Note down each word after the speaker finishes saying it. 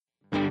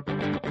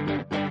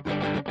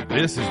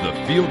This is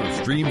the Field of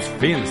Streams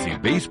Fantasy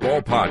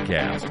Baseball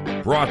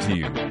Podcast, brought to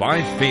you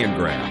by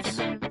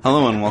Fangraphs.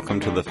 Hello and welcome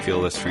to the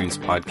Field of Streams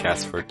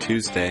Podcast for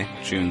Tuesday,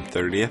 June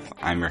 30th.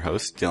 I'm your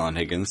host, Dylan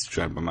Higgins,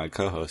 joined by my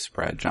co-host,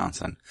 Brad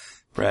Johnson.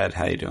 Brad,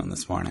 how you doing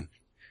this morning?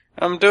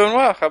 I'm doing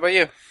well. How about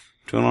you?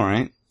 Doing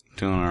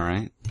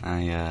alright.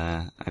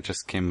 I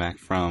just came back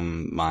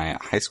from my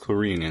high school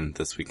reunion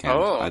this weekend.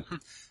 Oh.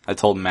 I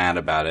told Matt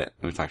about it.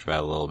 We talked about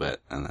it a little bit,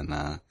 and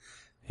then,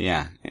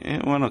 yeah,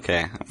 it went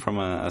okay. I'm from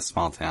a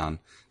small town,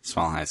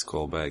 small high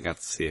school, but I got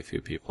to see a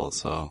few people,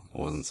 so it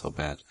wasn't so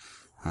bad.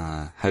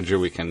 How'd your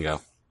weekend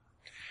go?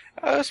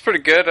 It was pretty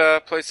good.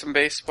 Played some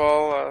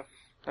baseball.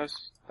 That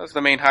was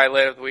the main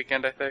highlight of the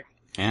weekend, I think.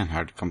 Yeah,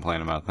 hard to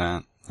complain about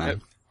that.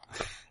 Yep.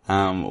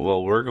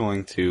 Well, we're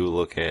going to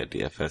look at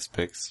DFS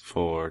picks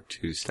for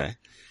Tuesday.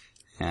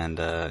 And,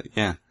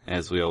 yeah,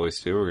 as we always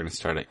do, we're going to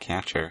start at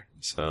catcher.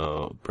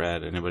 So,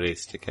 Brad, anybody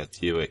stick out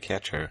to you at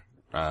catcher,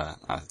 at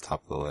the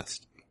top of the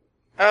list?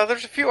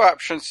 There's a few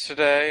options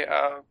today.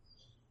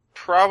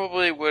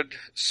 Probably would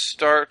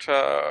start,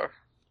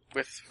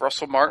 with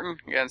Russell Martin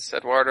against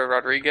Eduardo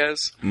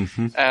Rodriguez.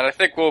 Mm-hmm. And I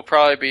think we'll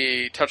probably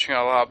be touching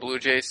on a lot of Blue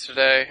Jays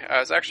today. I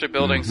was actually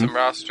building some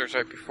rosters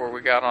right before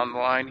we got on the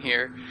line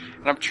here.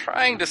 And I'm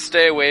trying to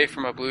stay away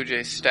from a Blue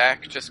Jays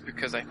stack just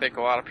because I think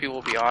a lot of people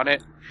will be on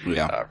it.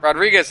 Yeah.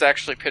 Rodriguez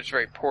actually pitched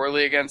very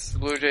poorly against the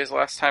Blue Jays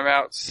last time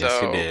out. So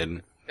yes, he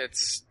did.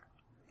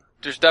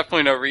 There's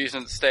definitely no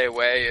reason to stay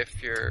away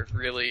if you're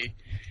really,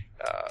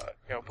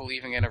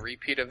 believing in a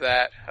repeat of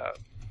that.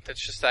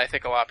 It's just that I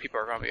think a lot of people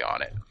are going to be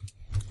on it.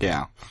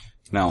 Yeah.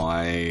 No,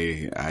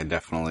 I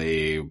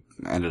definitely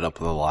ended up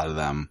with a lot of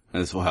them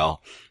as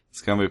well.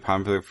 It's gonna be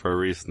popular for a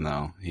reason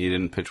though. He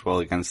didn't pitch well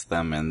against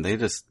them and they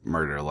just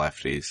murder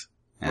lefties.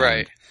 And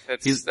right.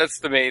 That's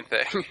the main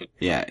thing.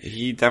 Yeah,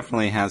 he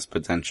definitely has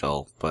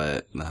potential,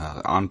 but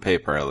on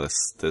paper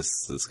this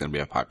is gonna be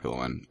a popular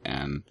one.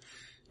 And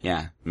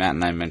yeah, Matt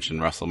and I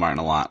mentioned Russell Martin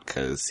a lot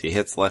because he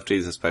hits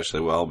lefties especially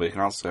well, but he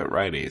can also hit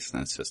righties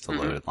and it's just a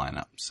loaded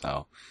lineup.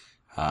 So,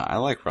 I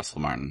like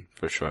Russell Martin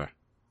for sure.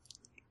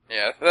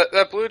 Yeah,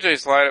 that Blue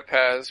Jays lineup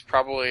has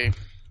probably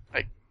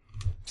like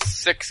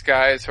 6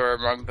 guys who are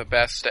among the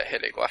best at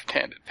hitting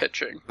left-handed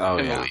pitching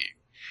in the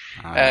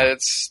league.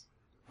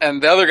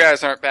 And the other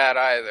guys aren't bad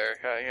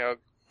either.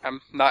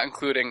 I'm not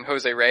including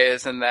Jose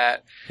Reyes in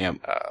that. Yep.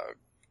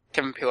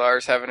 Kevin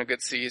Pillar's having a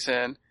good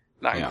season.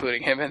 Not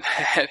including him in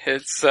that.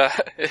 It's a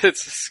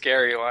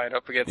scary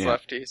lineup against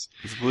lefties.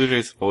 The Blue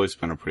Jays have always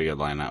been a pretty good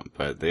lineup,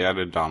 but they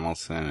added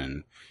Donaldson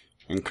and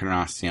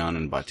Encarnacion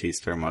and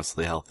Bautista are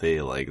mostly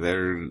healthy. Like,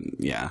 they're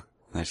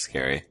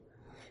scary.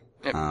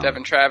 Yep,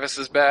 Devin Travis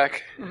is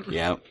back.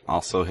 Yep,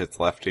 also hits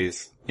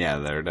lefties. Yeah,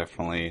 they're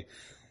definitely,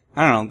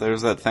 I don't know,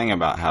 there's that thing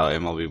about how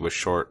MLB was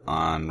short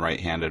on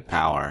right-handed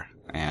power,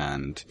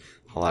 and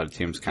a lot of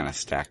teams kind of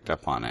stacked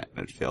up on it,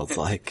 it feels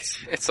like.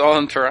 It's all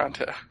in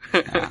Toronto.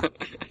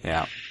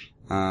 Yeah.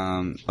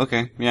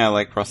 Okay, yeah, I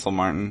like Russell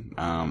Martin.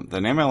 The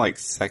name I like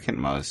second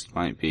most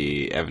might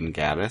be Evan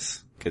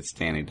Gattis. Gets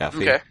Danny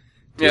Duffy. Okay.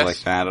 Do you like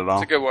that at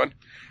all? It's a good one.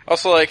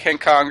 Also like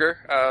Hank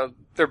Conger.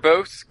 They're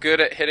both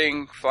good at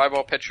hitting fly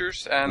ball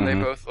pitchers, and they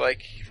both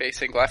like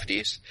facing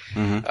lefties.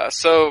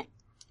 So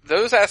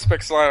those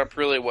aspects line up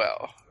really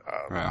well.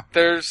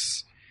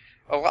 There's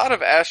a lot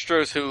of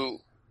Astros who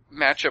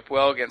match up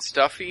well against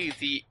Duffy.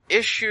 The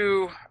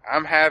issue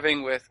I'm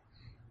having with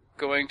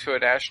going to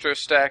an Astro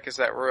stack is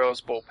that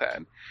Royals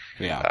bullpen.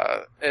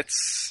 Yeah.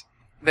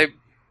 They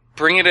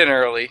bring it in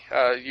early.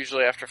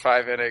 Usually after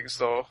 5 innings,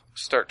 they'll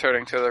start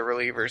turning to the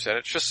relievers, and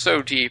it's just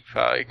so deep.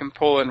 You can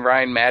pull in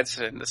Ryan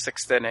Madsen in the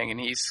 6th inning, and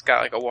he's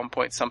got like a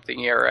 1-point-something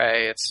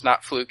ERA. It's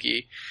not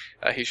fluky.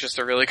 He's just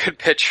a really good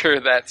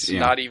pitcher that's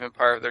not even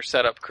part of their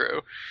setup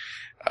crew.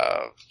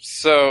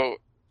 So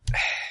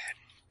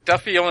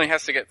Duffy only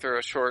has to get through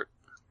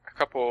a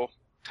couple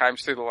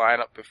times through the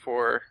lineup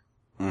before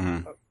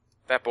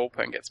that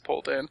bullpen gets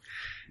pulled in.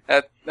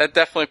 That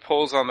definitely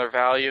pulls on their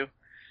value.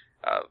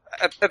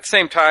 At the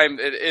same time,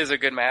 it is a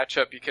good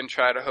matchup. You can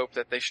try to hope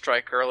that they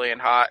strike early and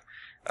hot.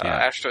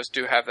 Astros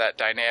do have that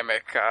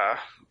dynamic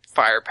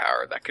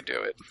firepower that could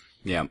do it.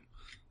 Yeah.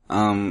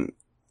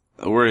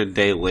 We're a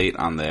day late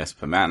on this,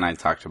 but Matt and I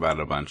talked about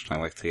it a bunch, and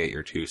I'd like to get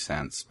your 2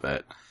 cents.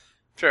 But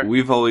sure.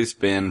 We've always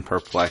been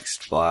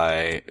perplexed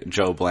by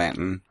Joe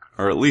Blanton,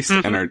 or at least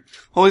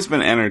always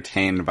been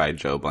entertained by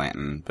Joe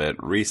Blanton,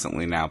 but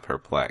recently now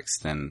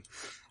perplexed. And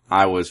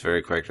I was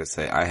very quick to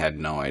say I had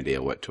no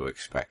idea what to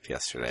expect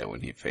yesterday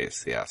when he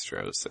faced the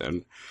Astros,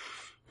 and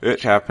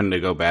it happened to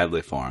go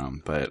badly for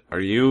him. But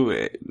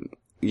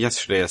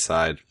yesterday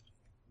aside,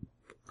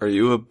 are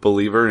you a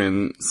believer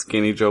in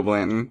Skinny Joe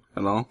Blanton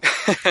at all?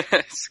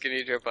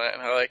 Skinny Joe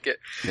Blanton, I like it.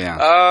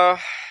 Yeah.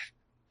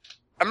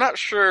 I'm not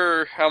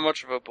sure how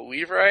much of a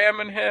believer I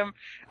am in him.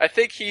 I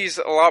think he's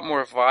a lot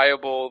more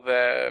viable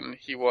than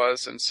he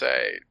was in,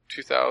 say,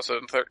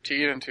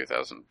 2013 and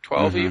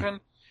 2012 even.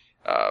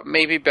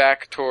 Maybe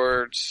back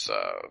towards,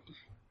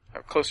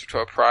 closer to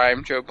a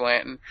prime Joe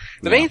Blanton.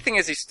 The main thing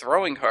is he's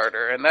throwing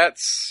harder, and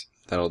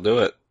that'll do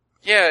it.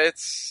 Yeah,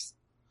 it's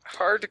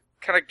hard to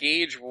kind of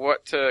gauge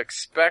what to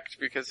expect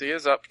because he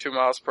is up 2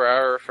 miles per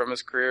hour from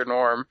his career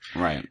norm.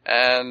 Right.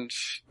 And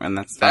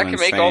that's that can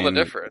make all the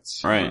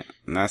difference. Right.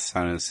 And that's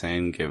not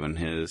insane given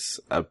his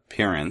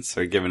appearance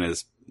or given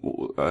his,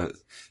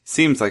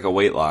 seems like a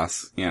weight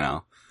loss, you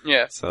know.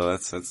 Yeah. So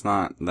it's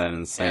not that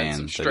insane. And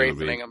some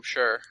strengthening, I'm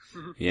sure.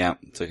 Yeah.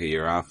 Took a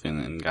year off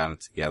and got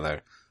it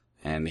together.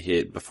 And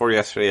before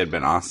yesterday had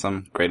been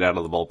awesome. Great out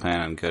of the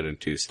bullpen and good in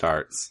 2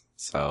 starts.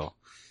 So.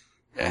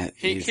 Yeah,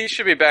 he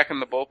should be back in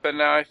the bullpen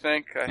now, I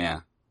think. Yeah.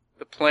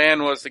 The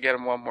plan was to get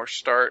him 1 more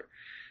start.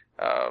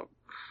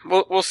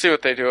 We'll see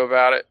what they do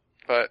about it,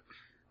 but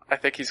I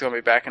think he's going to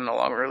be back in the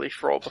long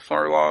relief role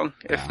before long,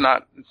 if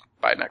not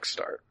by next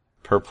start.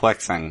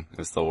 Perplexing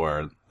is the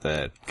word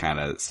that kind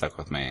of stuck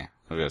with me.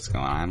 I'm just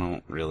going, I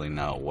don't really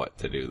know what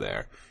to do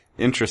there.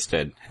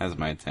 Interested has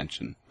my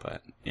attention,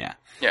 but yeah.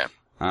 Yeah.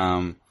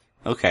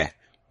 Okay.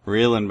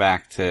 Reeling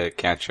back to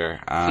catcher.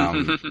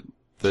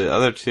 The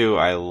other 2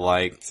 I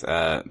liked,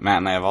 Matt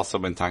and I have also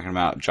been talking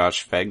about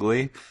Josh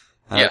Phegley,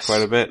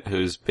 quite a bit,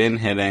 who's been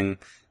hitting.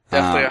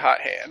 Definitely a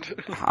hot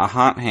hand. A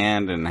hot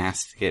hand and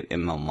has to get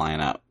in the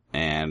lineup.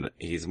 And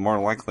he's more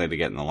likely to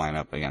get in the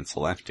lineup against a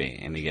lefty,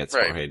 and he gets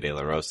Jorge De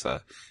La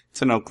Rosa.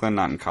 It's in Oakland,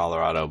 not in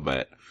Colorado,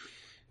 but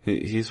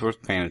he's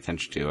worth paying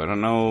attention to. I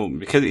don't know,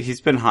 because he's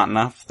been hot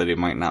enough that he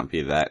might not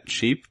be that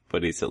cheap,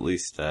 but he's at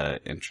least,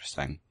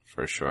 interesting,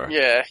 for sure.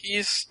 Yeah,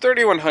 he's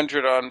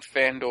 3,100 on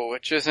FanDuel,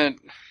 which isn't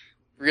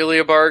really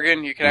a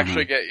bargain. You can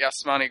actually get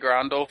Yasmani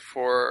Grandal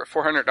for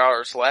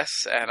 $400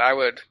 less, and I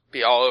would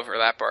be all over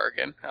that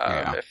bargain,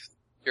 if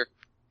you're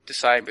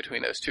deciding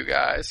between those 2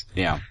 guys.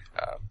 Yeah.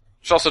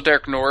 There's also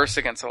Derek Norris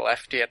against a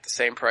lefty at the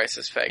same price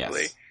as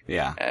Phegley. Yes.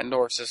 Yeah. And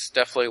Norris is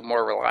definitely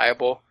more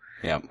reliable.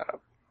 Yep.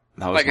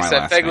 Like I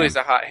said, Phegley's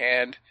a hot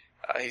hand.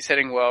 He's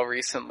hitting well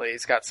recently.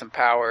 He's got some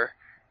power.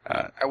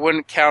 I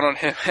wouldn't count on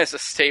him as a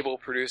stable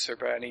producer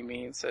by any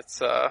means.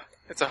 It's a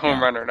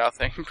home run or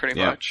nothing, pretty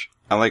much.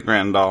 I like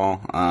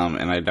Grandal,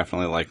 and I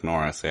definitely like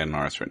Norris. I had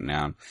Norris written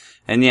down.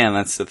 And yeah,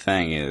 that's the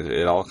thing,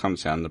 it all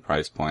comes down to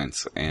price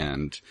points,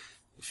 and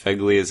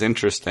Phegley is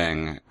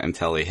interesting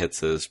until he hits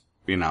his,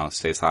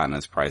 stays hot and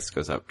his price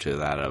goes up to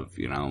that of,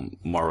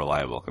 more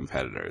reliable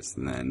competitors,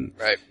 and then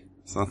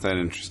it's not that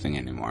interesting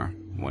anymore.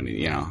 When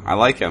I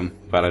like him,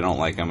 but I don't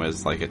like him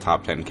as like a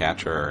top 10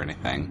 catcher or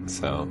anything,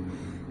 so,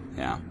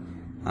 yeah.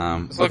 I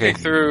was looking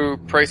through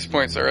price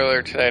points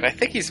earlier today, and I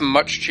think he's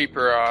much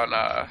cheaper on,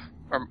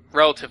 or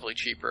relatively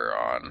cheaper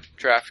on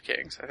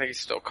DraftKings. I think he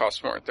still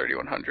costs more than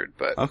 $3,100,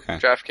 but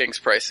DraftKings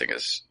pricing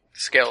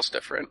scale's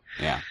different.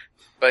 Yeah.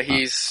 But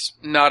he's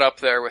not up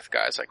there with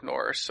guys like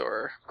Norris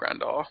or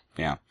Grandal.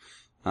 Yeah.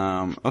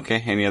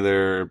 Okay, any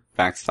other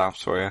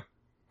backstops for you?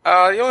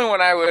 The only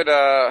one I would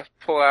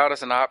pull out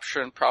as an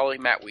option, probably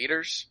Matt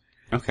Wieters.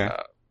 Okay.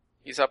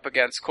 He's up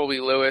against Colby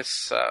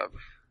Lewis.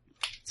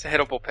 It's a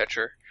hittable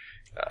pitcher.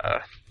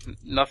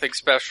 Nothing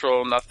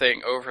special,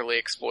 nothing overly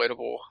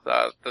exploitable.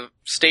 The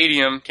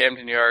stadium,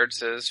 Camden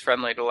Yards, is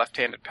friendly to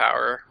left-handed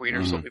power.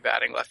 Wieters will be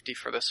batting lefty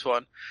for this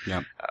one.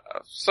 Yep.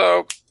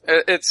 So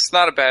it's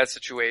not a bad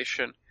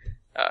situation.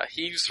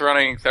 He's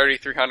running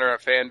 3,300 on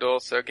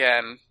FanDuel, so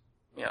again,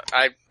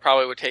 I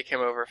probably would take him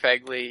over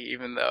Phegley,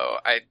 even though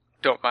I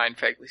don't mind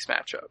Phegley's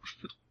matchup.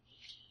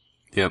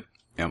 Yep.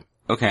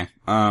 Okay.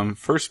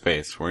 First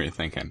base, where are you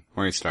thinking?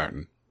 Where are you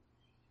starting?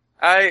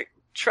 I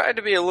tried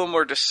to be a little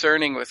more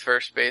discerning with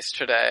first base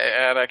today,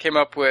 and I came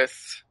up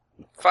with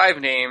 5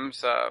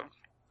 names.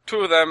 2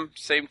 of them,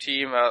 same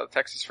team,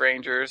 Texas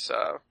Rangers,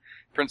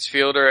 Prince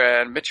Fielder,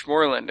 and Mitch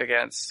Moreland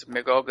against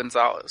Miguel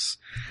Gonzalez.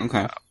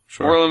 Okay,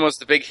 sure. Moreland was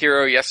the big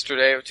hero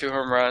yesterday with 2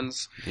 home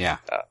runs. Yeah.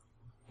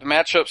 The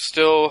matchup's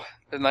still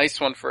a nice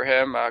one for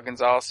him.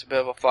 Gonzalez is a bit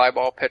of a fly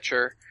ball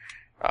pitcher.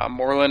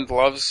 Moreland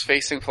loves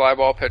facing fly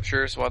ball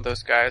pitchers, one of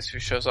those guys who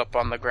shows up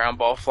on the ground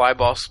ball, fly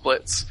ball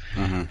splits.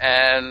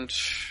 And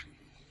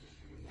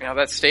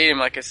that stadium,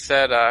 like I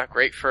said,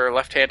 great for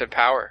left-handed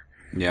power.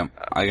 Yeah,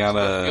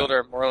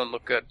 Fielder and Moreland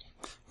look good.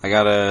 I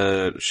got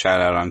a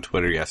shout out on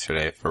Twitter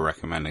yesterday for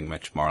recommending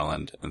Mitch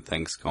Moreland, and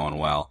things going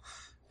well.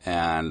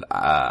 And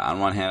on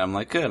one hand, I'm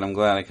like, good, I'm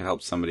glad I could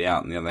help somebody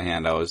out. On the other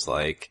hand, I was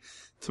like,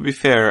 to be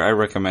fair, I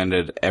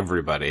recommended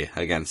everybody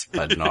against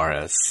Bud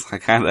Norris. I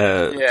kind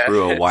of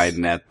threw a wide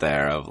net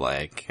there of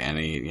like, and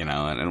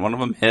one of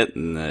them hit,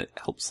 and it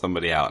helped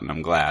somebody out, and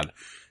I'm glad.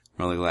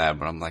 Really glad,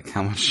 but I'm like,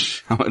 how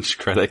much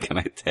credit can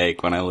I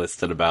take when I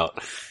listed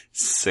about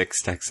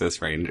 6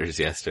 Texas Rangers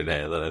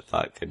yesterday that I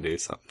thought could do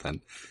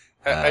something?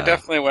 I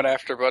definitely went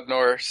after Bud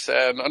Norris,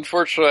 and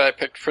unfortunately I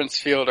picked Prince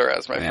Fielder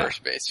as my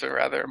first baseman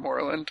rather than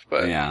Moreland,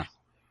 but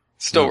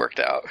still worked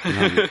out.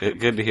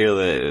 Good to hear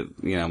that,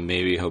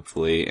 maybe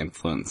hopefully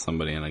influence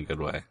somebody in a good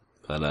way.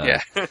 But,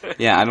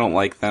 I don't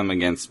like them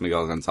against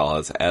Miguel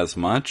Gonzalez as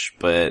much,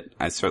 but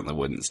I certainly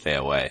wouldn't stay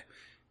away.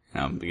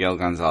 Miguel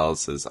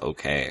Gonzalez is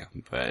okay,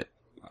 but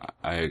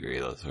I agree,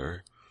 those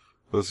are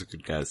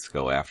good guys to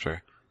go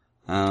after.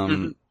 Are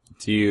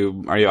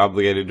you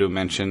obligated to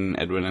mention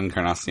Edwin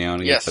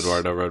Encarnacion against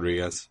Eduardo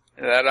Rodriguez?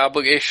 That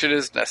obligation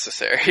is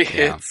necessary.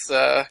 Yeah.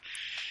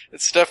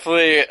 It's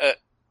definitely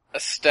a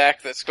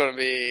stack that's going to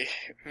be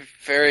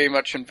very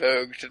much in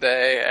vogue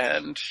today,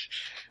 and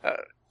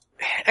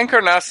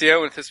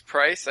Encarnacion with his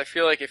price, I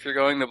feel like if you're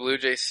going the Blue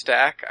Jays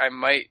stack, I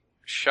might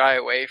shy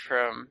away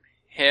from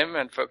him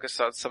and focus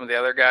on some of the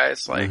other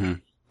guys, like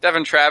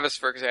Devin Travis,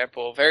 for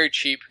example, very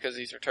cheap because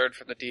he's returned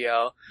from the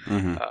DL.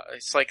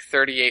 It's like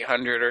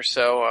 3,800 or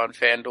so on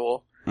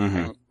FanDuel. I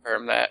can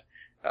confirm that.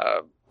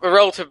 A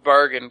relative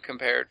bargain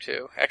compared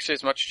to, actually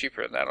it's much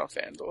cheaper than that on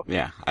FanDuel.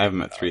 Yeah, I have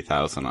him at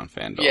 3,000 on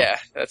FanDuel. Yeah,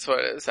 that's what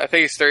it is. I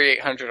think it's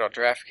 3,800 on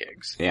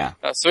DraftKings. Yeah.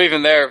 So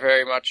even there,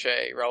 very much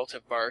a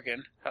relative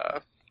bargain,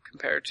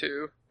 compared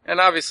to, and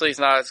obviously he's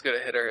not as good a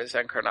hitter as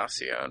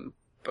Encarnacion,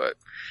 but,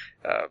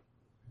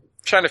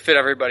 trying to fit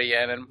everybody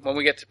in, and when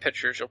we get to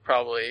pitchers, you'll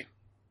probably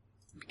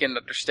begin to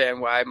understand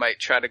why I might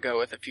try to go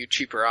with a few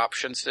cheaper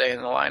options today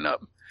in the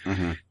lineup.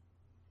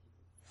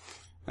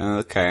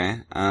 Okay.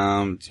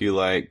 Do you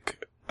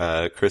like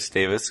Chris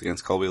Davis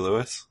against Colby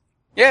Lewis?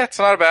 Yeah, it's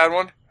not a bad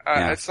one.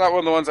 Yeah. It's not one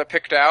of the ones I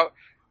picked out,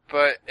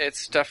 but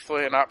it's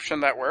definitely an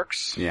option that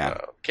works. Yeah.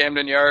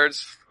 Camden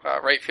Yards,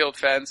 right field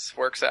fence,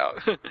 works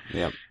out.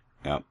 Yep.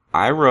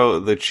 I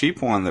wrote the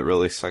cheap one that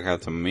really stuck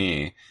out to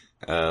me.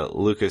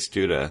 Lucas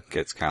Duda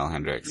gets Kyle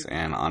Hendricks,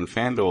 and on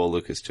FanDuel,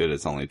 Lucas Duda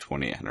is only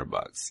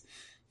 $2,800.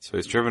 So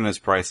he's driven his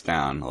price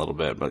down a little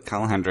bit, but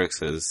Kyle Hendricks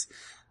has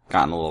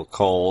gotten a little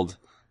cold.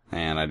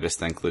 And I just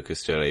think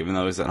Lucas Duda, even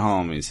though he's at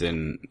home, he's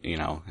in,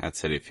 at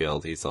Citi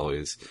Field, he's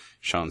always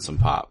shown some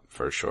pop,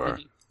 for sure.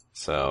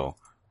 So,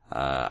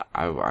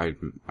 I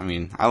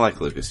mean, I like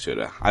Lucas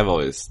Duda. I've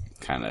always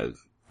kind of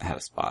had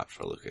a spot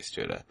for Lucas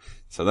Duda.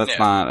 So that's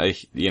not a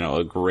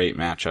great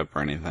matchup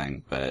or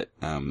anything, but,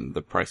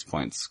 the price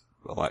point's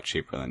a lot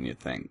cheaper than you'd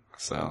think.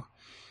 So,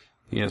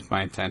 he has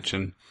my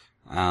attention.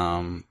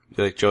 You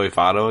like Joey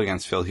Votto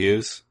against Phil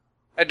Hughes?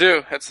 I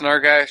do. It's another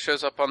guy who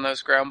shows up on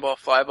those ground ball,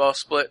 fly ball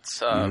splits.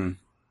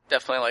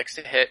 Definitely likes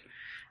to hit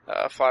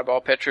fly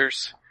ball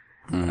pitchers.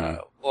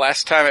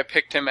 Last time I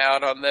picked him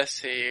out on this,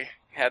 he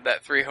had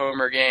that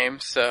 3-homer game,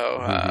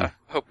 so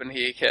hoping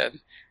he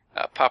can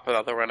pop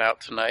another one out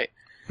tonight.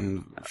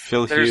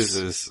 Phil Hughes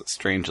has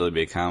strangely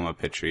become a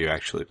pitcher you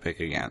actually pick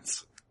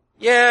against.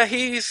 Yeah,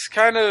 he's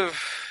kind of...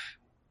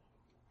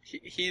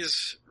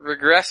 He's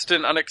regressed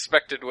in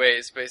unexpected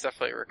ways, but he's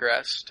definitely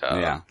regressed.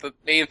 The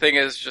main thing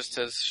is just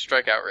his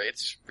strikeout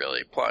rates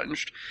really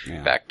plunged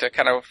back to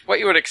kind of what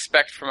you would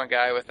expect from a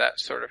guy with that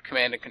sort of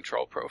command and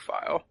control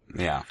profile.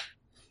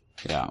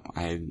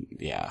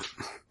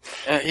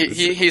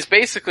 He's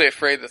basically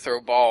afraid to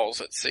throw balls,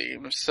 it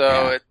seems.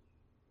 So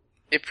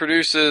it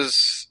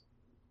produces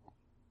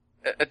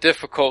a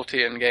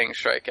difficulty in getting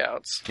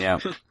strikeouts. Yeah.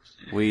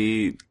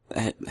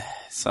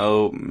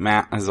 So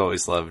Matt has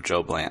always loved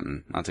Joe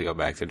Blanton. Not to go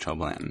back to Joe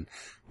Blanton.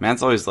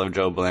 Matt's always loved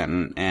Joe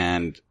Blanton,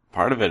 and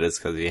part of it is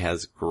because he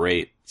has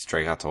great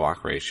strikeout to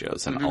walk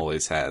ratios and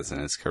always has in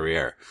his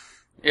career.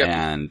 Yep.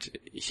 And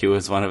he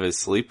was one of his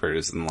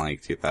sleepers in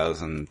like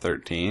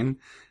 2013,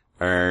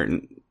 or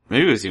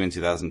maybe it was even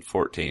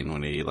 2014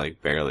 when he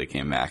like barely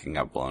came back and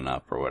got blown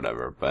up or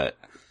whatever. But,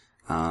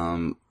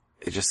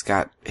 it just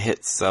got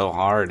hit so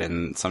hard,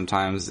 and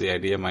sometimes the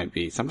idea might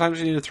be, sometimes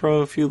you need to throw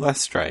a few less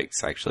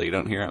strikes, actually. You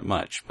don't hear it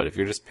much, but if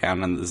you're just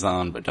pounding the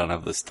zone but don't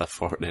have the stuff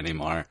for it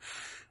anymore,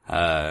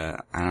 I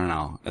don't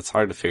know. It's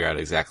hard to figure out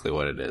exactly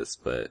what it is,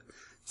 but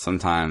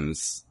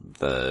sometimes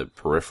the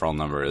peripheral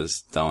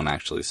numbers don't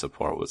actually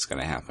support what's going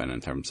to happen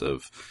in terms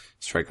of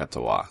strikeout to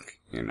walk,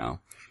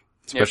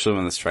 Especially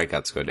when the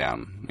strikeouts go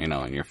down, in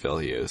your Phil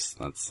Hughes.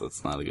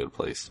 That's not a good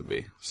place to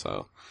be,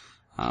 so...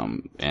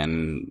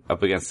 and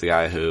up against the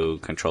guy who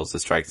controls the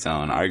strike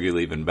zone,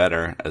 arguably even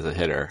better as a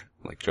hitter,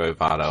 like Joey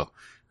Votto.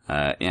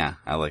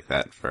 I like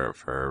that for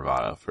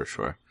Votto, for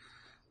sure.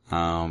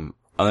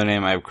 Other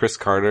name, I have Chris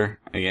Carter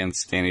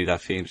against Danny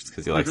Duffy, just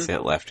because he likes to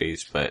hit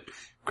lefties, but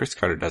Chris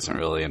Carter doesn't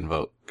really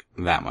invoke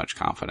that much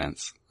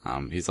confidence.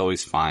 He's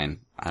always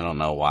fine. I don't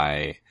know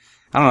why.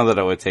 I don't know that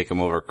I would take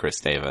him over Chris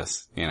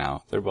Davis.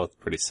 They're both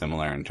pretty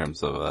similar in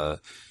terms of,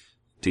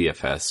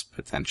 DFS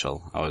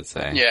potential, I would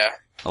say. Yeah.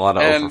 A lot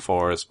of 0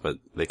 for 4s, but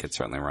they could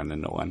certainly run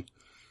into one.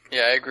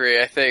 Yeah, I agree.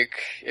 I think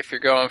if you're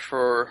going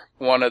for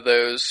one of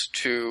those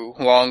two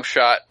long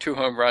shot,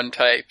 2-home run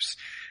types,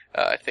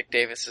 I think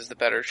Davis is the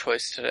better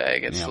choice today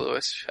against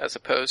Lewis, as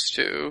opposed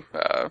to,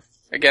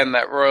 again,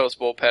 that Royals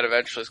bullpen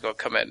eventually is going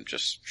to come in and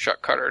just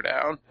shut Carter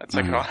down. That's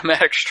like an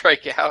automatic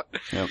strikeout.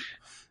 Yep.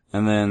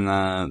 And then,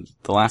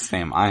 the last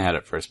name I had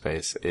at first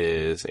base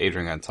is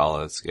Adrian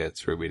Gonzalez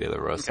gets Ruby De La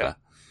Rosa. Okay.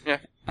 Yeah.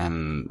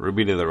 And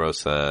Ruby De La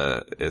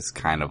Rosa is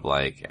kind of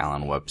like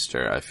Alan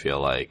Webster, I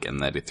feel like, in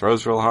that he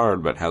throws real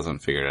hard but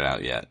hasn't figured it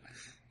out yet.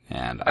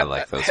 And I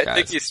like those guys. I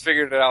think he's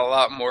figured it out a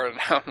lot more than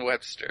Alan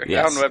Webster.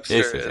 Yes. Alan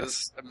Webster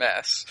is a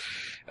mess.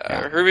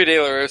 Ruby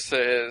De La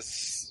Rosa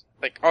is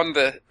like on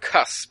the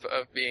cusp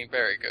of being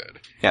very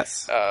good.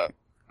 Yes.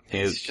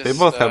 They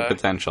both have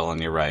potential,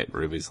 and you're right,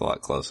 Ruby's a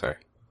lot closer.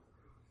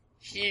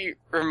 He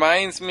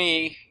reminds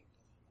me,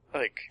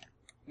 like,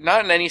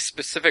 not in any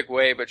specific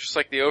way, but just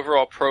like the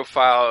overall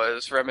profile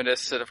is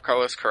reminiscent of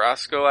Carlos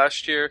Carrasco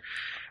last year,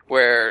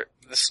 where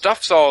the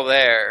stuff's all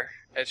there,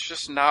 it's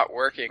just not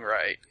working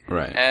right.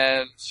 Right.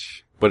 And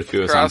but if he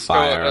was on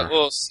fire, a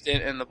little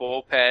stint in the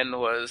bullpen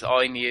was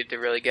all he needed to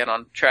really get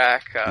on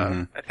track.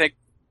 I think,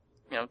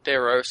 De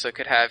Rosa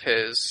could have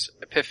his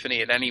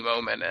epiphany at any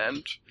moment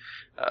and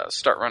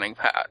start running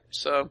pat.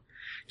 So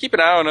keep an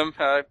eye on him.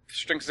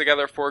 Strings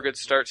together 4 good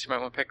starts. You might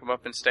want to pick him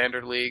up in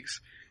standard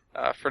leagues.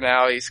 For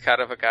now, he's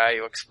kind of a guy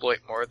you exploit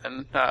more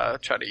than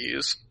try to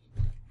use.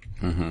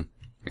 Mm-hmm.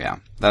 Yeah.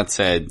 That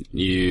said,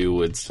 you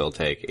would still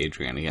take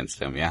Adrian against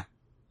him, yeah?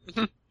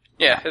 Mm-hmm.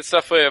 Yeah, it's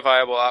definitely a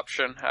viable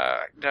option.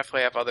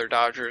 Definitely have other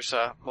Dodgers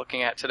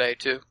looking at today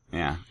too.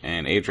 Yeah,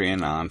 and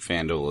Adrian on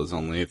FanDuel is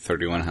only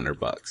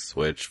 $3,100,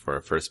 which for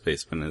a first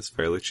baseman is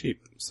fairly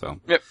cheap. So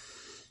yep.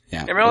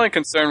 Yeah. And my only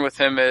concern with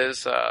him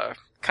is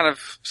kind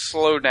of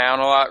slowed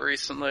down a lot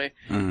recently.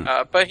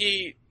 But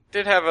he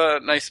did have a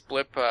nice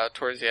blip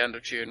towards the end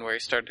of June where he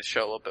started to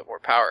show a little bit more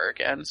power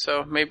again.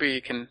 So maybe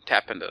you can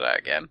tap into that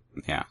again.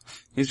 Yeah.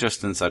 He's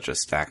just in such a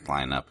stacked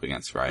lineup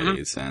against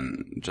righties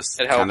and just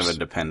It kind helps. of a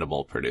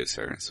dependable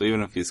producer. So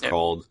even if he's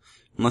cold,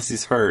 unless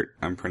he's hurt,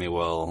 I'm pretty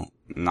well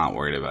not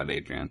worried about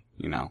Adrian.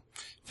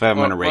 If I have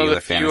him in a regular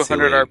fantasy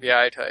league. 100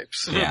 RBI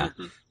types. Yeah.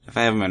 If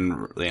I have him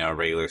in, a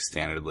regular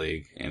standard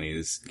league and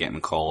he's getting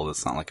cold,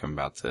 it's not like I'm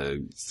about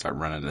to start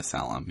running to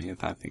sell him.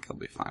 I think he'll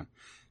be fine.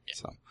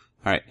 So.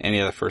 Alright, any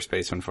other first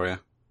baseman for you?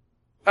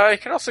 You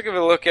can also give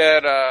a look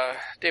at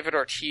David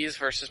Ortiz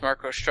versus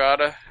Marco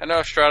Estrada. I know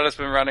Estrada's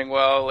been running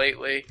well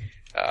lately.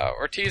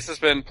 Ortiz has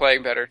been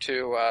playing better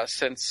too.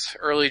 Since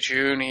early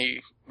June, he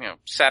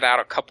sat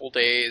out a couple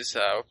days.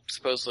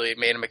 Supposedly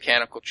made a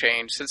mechanical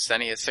change. Since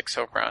then, he has 6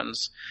 home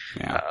runs.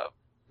 Yeah.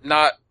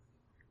 Not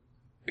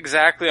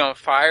exactly on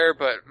fire,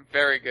 but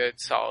very good,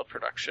 solid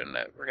production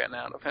that we're getting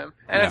out of him.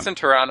 And it's in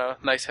Toronto,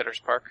 nice hitter's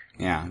park.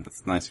 Yeah,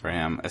 that's nice for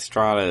him.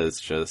 Estrada is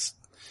just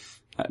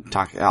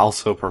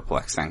also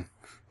perplexing.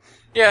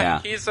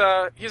 Yeah, he's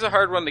a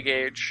hard one to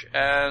gauge,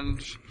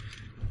 and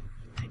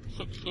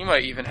he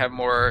might even have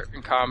more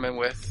in common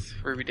with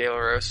Ruby De La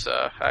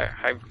Rosa.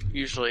 I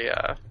usually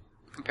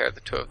compare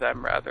the two of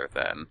them rather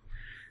than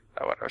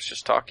what I was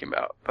just talking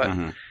about.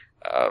 But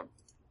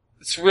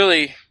it's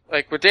really,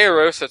 like, with De La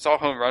Rosa, it's all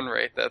home run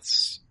rate.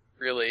 That's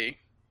really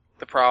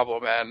the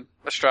problem, and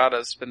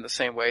Estrada's been the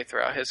same way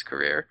throughout his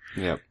career.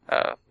 Yep.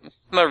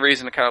 Another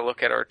reason to kind of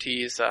look at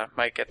Ortiz,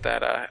 might get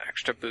that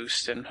extra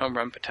boost in home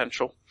run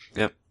potential.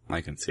 Yep,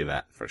 I can see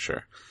that for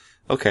sure.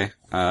 Okay,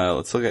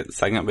 let's look at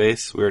second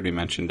base. We already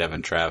mentioned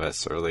Devin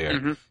Travis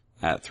earlier.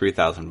 At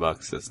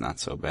 $3,000 is not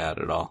so bad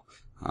at all.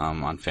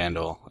 On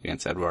FanDuel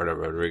against Eduardo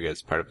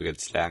Rodriguez, part of a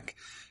good stack.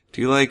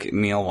 Do you like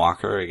Neil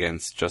Walker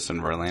against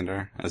Justin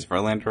Verlander? Is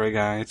Verlander a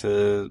guy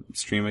to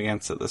stream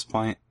against at this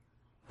point?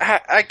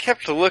 I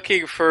kept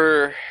looking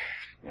for,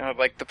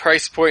 like the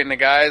price point and the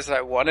guys that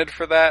I wanted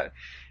for that.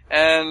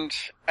 And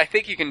I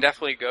think you can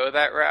definitely go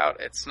that route.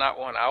 It's not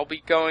one I'll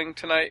be going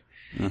tonight.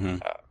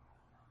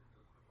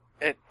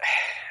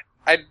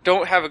 I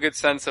don't have a good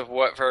sense of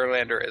what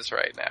Verlander is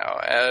right now.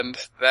 And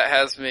that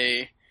has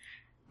me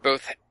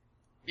both,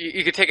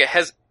 you could take a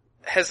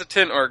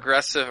hesitant or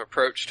aggressive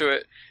approach to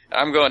it.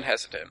 I'm going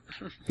hesitant.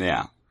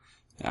 Yeah.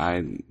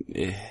 I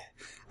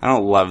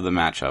don't love the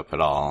matchup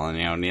at all. And,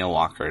 Neil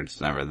Walker is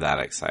never that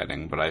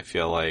exciting, but I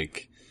feel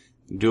like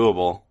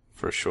doable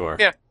for sure.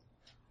 Yeah.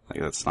 Like,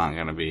 that's not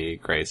going to be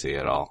crazy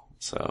at all.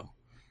 So.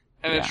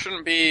 And it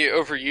shouldn't be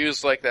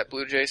overused like that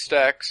Blue Jay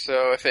stack.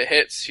 So if it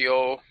hits,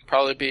 you'll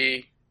probably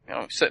be,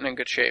 sitting in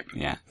good shape.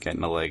 Yeah,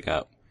 getting a leg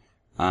up.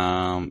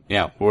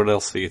 What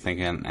else are you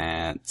thinking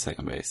at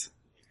second base?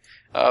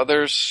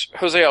 There's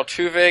Jose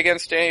Altuve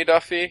against Danny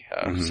Duffy.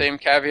 Same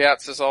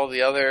caveats as all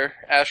the other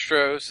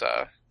Astros.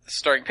 The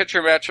starting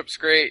pitcher matchup's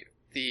great.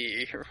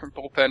 The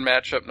bullpen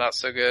matchup, not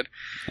so good.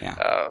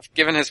 Yeah.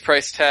 Given his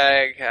price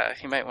tag,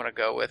 he might want to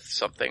go with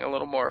something a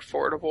little more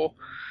affordable.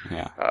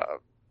 Yeah.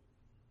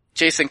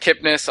 Jason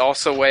Kipnis,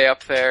 also way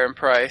up there in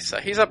price.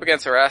 He's up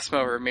against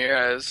Erasmo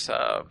Ramirez,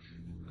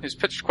 who's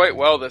pitched quite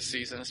well this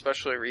season,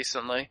 especially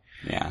recently.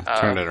 Yeah,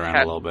 turned it around a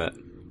little bit.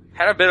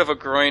 Had a bit of a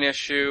groin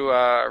issue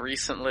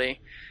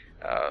recently,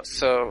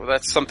 so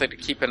that's something to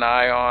keep an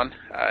eye on.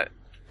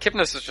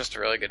 Kipnis is just a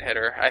really good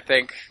hitter. I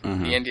think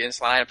the Indians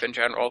lineup in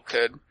general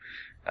could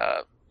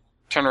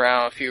turn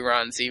around a few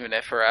runs even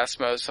if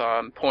Erasmo's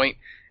on point.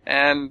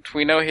 And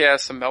we know he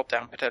has some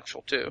meltdown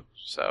potential too.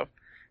 So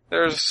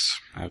there's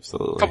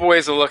absolutely a couple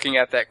ways of looking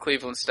at that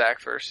Cleveland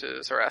stack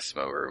versus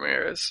Erasmo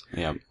Ramirez.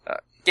 Yep.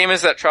 Game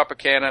is at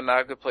Tropicana,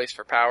 not a good place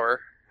for power.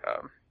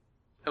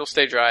 It'll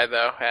stay dry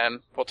though,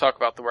 and we'll talk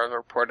about the weather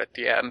report at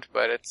the end,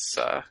 but it's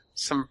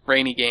some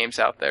rainy games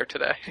out there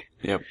today.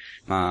 Yep.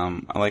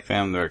 I like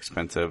them. They're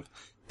expensive.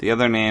 The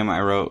other name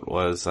I wrote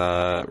was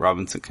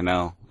Robinson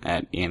Cano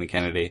at Ian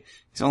Kennedy.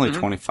 He's only He's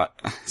only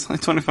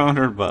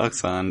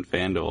 $2,500 on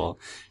FanDuel,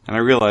 and I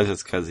realize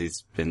it's because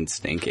he's been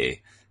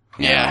stinky.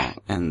 You know?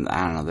 And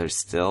I don't know. There's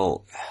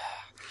still.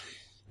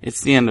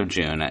 It's the end of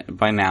June.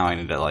 By now, I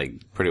need to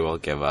pretty well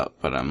give up.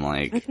 But I'm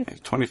like,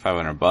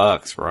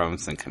 $2,500 for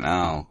Robinson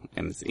Cano,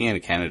 and it's Ian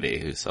Kennedy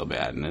who's so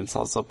bad, and it's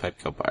also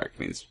Petco Park,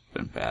 and he's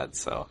been bad.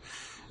 So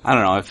I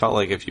don't know. I felt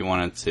like if you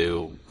wanted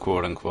to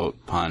quote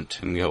unquote punt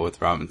and go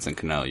with Robinson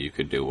Cano, you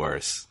could do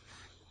worse.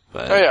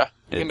 But oh yeah,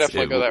 you can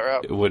definitely go that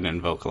route. It wouldn't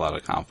invoke a lot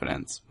of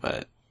confidence,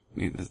 but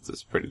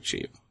it's pretty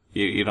cheap.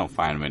 You don't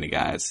find many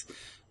guys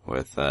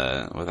with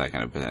that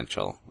kind of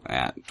potential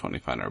at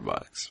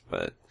 $2,500,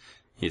 but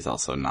he's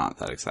also not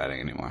that exciting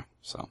anymore.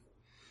 So,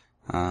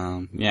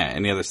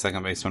 any other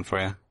second baseman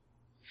for you?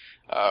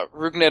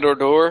 Rougned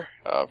Odor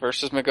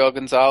versus Miguel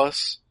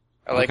Gonzalez.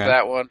 I like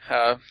that one.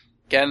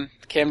 Again,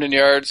 Camden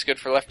Yards, good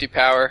for lefty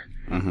power.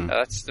 Mm-hmm.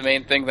 That's the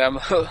main thing that I'm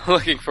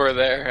looking for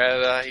there.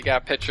 And you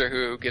got a pitcher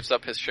who gives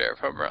up his share of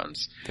home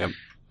runs. Yep.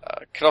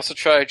 Could also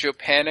try Joe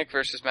Panik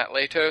versus Matt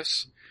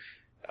Latos.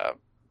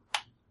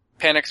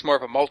 Panik's more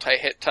of a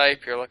multi-hit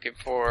type. You're looking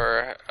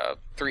for a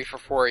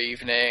 3-for-4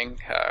 evening,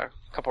 a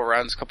couple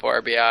runs, couple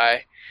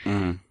RBI.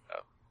 Mm-hmm.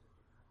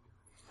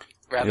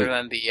 Rather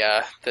than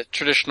the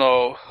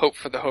traditional hope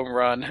for the home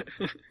run.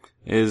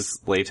 Is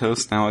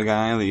Latos now a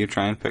guy that you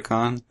try and pick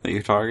on, that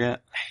you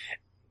target?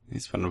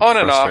 He's been a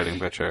frustrating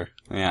pitcher.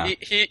 Yeah.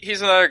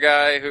 He's another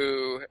guy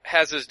who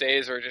has his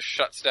days where he just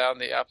shuts down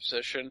the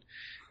opposition.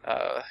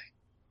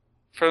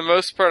 For the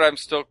most part, I'm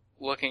still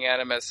looking at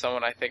him as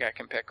someone I think I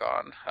can pick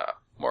on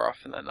more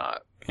often than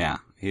not. Yeah,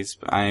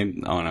 I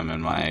own him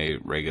in my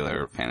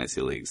regular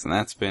fantasy leagues, and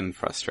that's been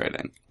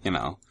frustrating.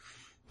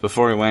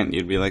 Before he went,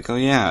 you'd be like, oh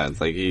yeah, it's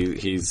like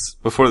he's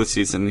before the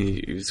season,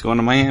 he's going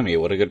to Miami.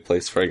 What a good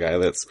place for a guy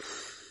that's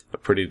a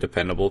pretty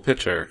dependable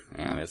pitcher,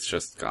 and it's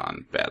just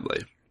gone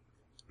badly.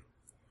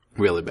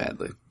 Really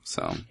badly.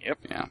 So, yep.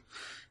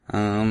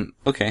 Yeah.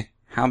 Okay.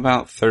 How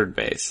about third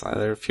base?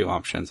 There are a few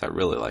options I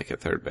really like at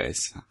third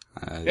base.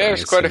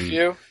 There's quite a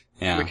few.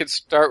 Yeah. We could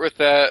start with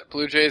that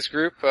Blue Jays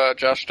group,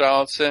 Josh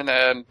Donaldson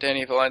and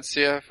Danny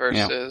Valencia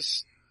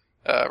versus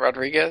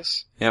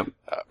Rodriguez. Yep.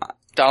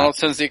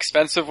 Donaldson's the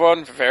expensive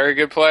one, very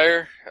good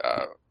player.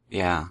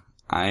 Yeah.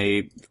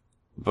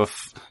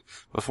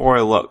 Before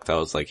I looked, I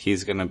was like,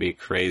 he's gonna be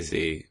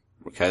crazy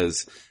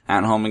because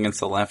at home against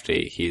the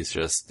lefty, he's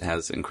just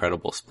has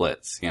incredible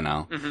splits,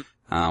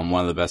 Mm-hmm.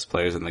 One of the best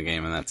players in the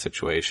game in that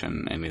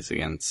situation, and he's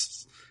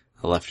against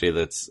a lefty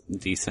that's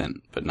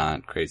decent, but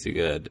not crazy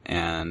good.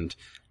 And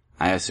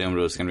I assumed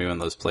it was going to be one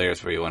of those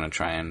players where you want to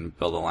try and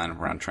build a lineup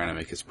around trying to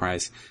make his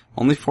price.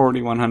 Only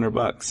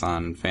 $4,100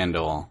 on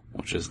FanDuel,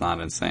 which is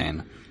not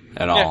insane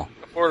at all.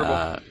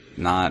 Affordable.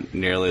 Not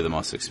nearly the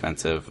most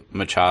expensive.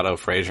 Machado,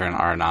 Frazier, and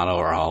Arenado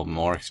are all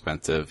more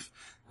expensive,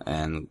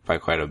 and by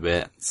quite a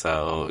bit.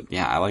 So,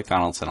 yeah, I like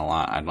Donaldson a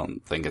lot. I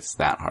don't think it's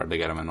that hard to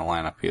get him in the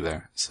lineup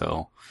either.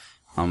 So,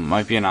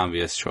 might be an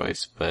obvious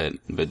choice, but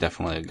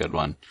definitely a good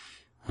one.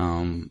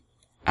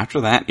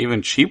 After that,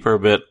 even cheaper,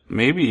 but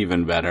maybe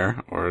even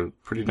better, or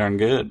pretty darn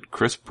good.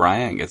 Chris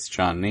Bryant gets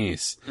John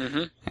Neese.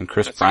 Mm-hmm. And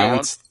Chris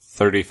Bryant's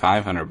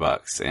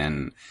 $3,500.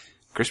 And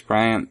Chris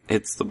Bryant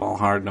hits the ball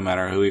hard no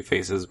matter who he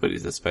faces, but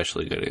he's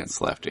especially good against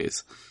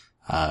lefties.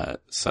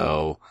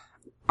 So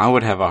I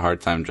would have a hard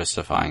time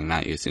justifying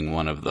not using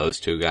one of those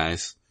two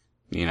guys.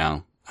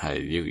 You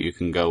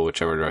can go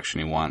whichever direction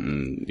you want,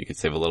 and you can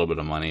save a little bit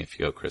of money if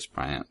you go Chris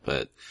Bryant,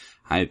 but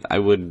I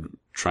would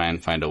try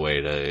and find a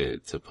way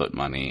to put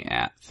money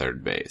at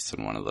third base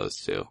in one of those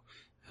two,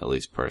 at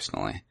least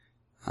personally.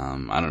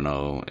 I don't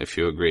know if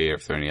you agree or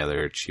if there are any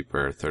other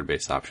cheaper third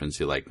base options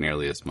you like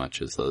nearly as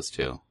much as those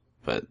two,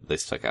 but they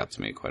stuck out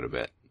to me quite a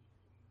bit.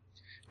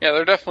 Yeah,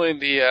 they're definitely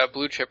the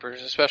blue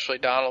chippers, especially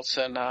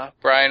Donaldson.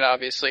 Brian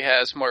obviously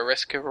has more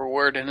risk and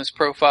reward in his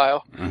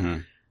profile. Mm-hmm.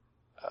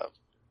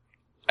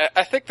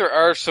 I think there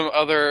are some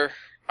other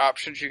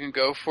options you can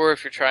go for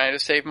if you're trying to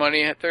save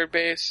money at third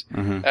base.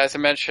 Mm-hmm. As I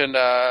mentioned,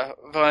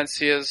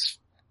 Valencia's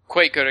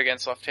quite good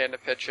against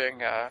left-handed pitching.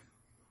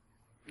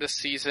 This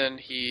season,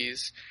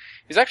 he's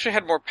actually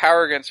had more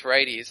power against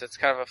righties. It's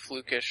kind of a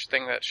flukish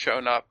thing that's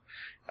shown up.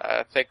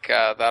 I think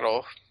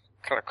that'll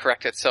kind of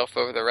correct itself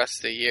over the rest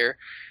of the year.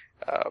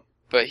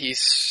 But he's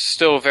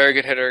still a very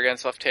good hitter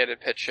against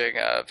left-handed pitching,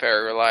 a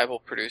very reliable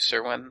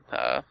producer when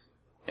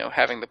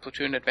having the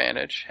platoon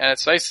advantage. And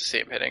it's nice to see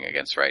him hitting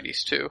against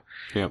righties too.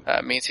 Yep.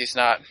 It means he's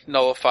not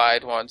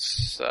nullified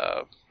once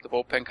the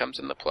bullpen comes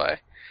into play.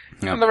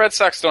 Yep. And the Red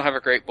Sox don't have a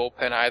great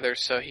bullpen either,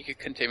 so he could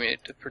continue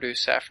to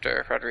produce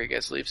after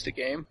Rodriguez leaves the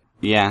game.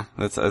 Yeah,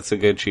 that's a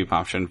good cheap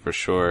option for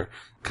sure.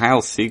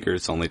 Kyle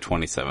Seager's only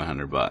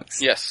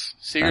 $2,700. Yes,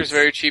 Seager's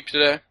very cheap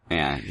today.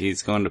 Yeah,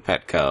 he's going to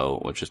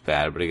Petco, which is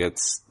bad, but he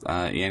gets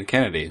Ian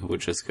Kennedy,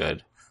 which is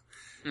good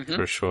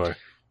for sure.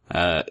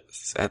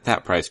 At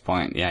that price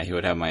point, yeah, he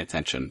would have my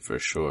attention for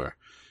sure.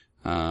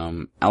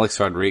 Alex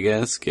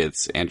Rodriguez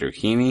gets Andrew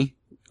Heaney,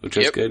 which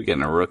is good,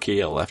 getting a rookie,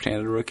 a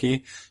left-handed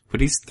rookie,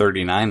 but he's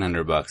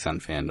 $3,900 on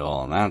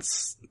FanDuel,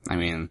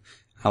 and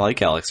I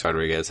like Alex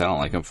Rodriguez. I don't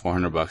like him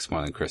 $400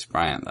 more than Chris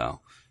Bryant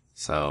though.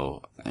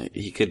 So,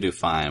 he could do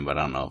fine, but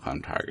I don't know if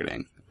I'm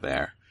targeting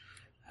there.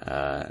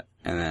 And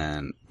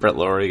then Brett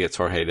Lawrie gets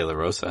Jorge De La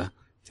Rosa.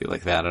 Do you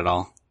like that at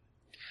all?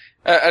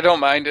 I don't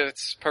mind it.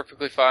 It's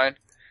perfectly fine.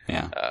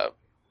 Yeah.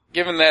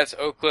 Given that it's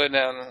Oakland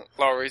and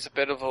Lowry's a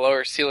bit of a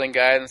lower ceiling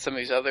guy than some of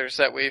these others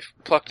that we've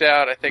plucked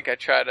out, I think I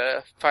try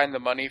to find the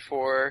money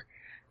for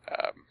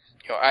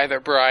either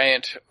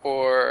Bryant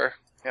or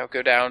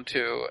go down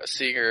to a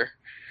Seager.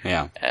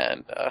 Yeah.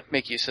 And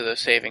make use of those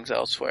savings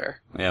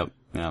elsewhere. Yep.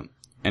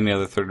 Any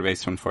other third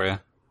baseman for you?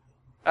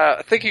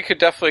 I think you could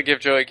definitely give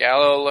Joey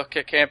Gallo a look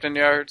at Camden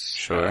Yards.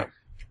 Sure.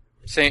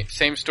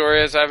 Same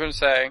story as I've been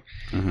saying.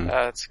 Mm-hmm.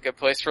 It's a good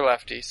place for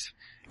lefties.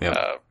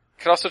 Yep.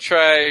 Could also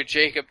try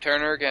Jacob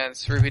Turner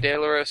against Ruby De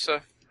La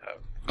Rosa.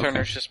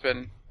 Turner's just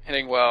been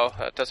hitting well.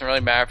 It doesn't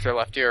really matter if they're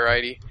lefty or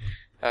righty.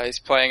 He's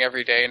playing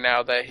every day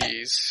now that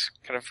he's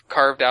kind of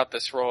carved out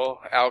this role.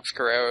 Alex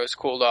Guerrero has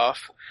cooled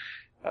off.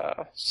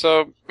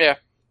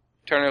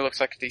 Turner looks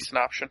like a decent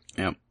option.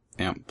 Yep.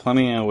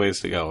 Plenty of ways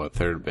to go at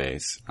third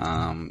base.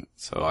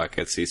 So I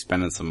could see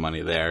spending some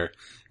money there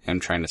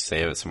and trying to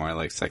save it somewhere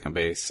like second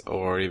base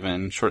or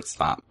even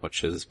shortstop,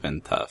 which has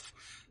been tough.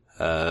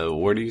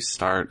 Where do you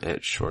start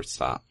at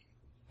shortstop?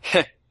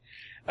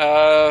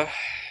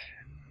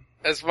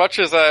 As much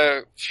as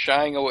I'm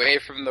shying away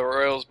from the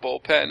Royals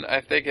bullpen,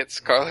 I think it's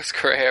Carlos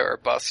Correa or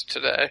bust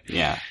today.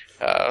 Yeah.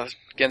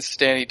 Against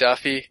Danny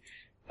Duffy.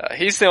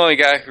 He's the only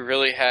guy who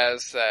really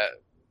has that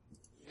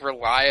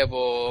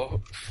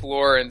reliable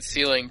floor and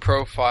ceiling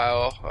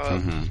profile.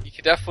 You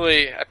could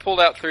definitely, I pulled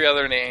out 3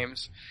 other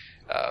names.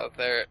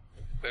 There's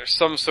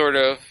some sort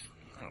of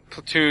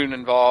platoon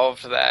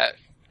involved that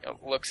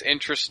looks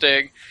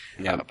interesting.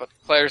 Yep. But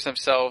the players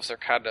themselves are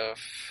kind of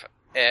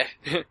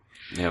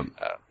Yep.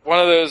 One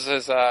of those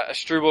is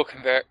Asdrubal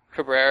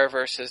Cabrera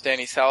versus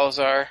Danny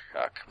Salazar.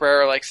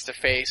 Cabrera likes to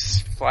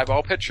face fly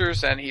ball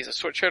pitchers, and he's a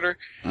switch hitter.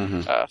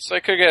 Mm-hmm. So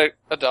he could get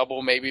a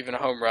double, maybe even a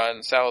home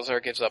run.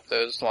 Salazar gives up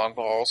those long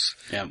balls.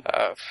 Yep.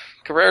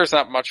 Cabrera's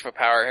not much of a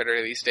power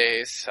hitter these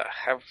days.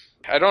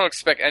 I don't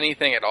expect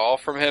anything at all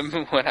from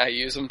him when I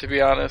use him, to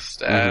be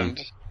honest. And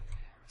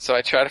so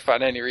I try to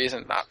find any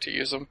reason not to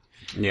use him.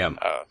 Yeah.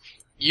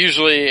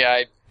 Usually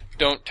I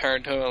don't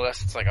turn to him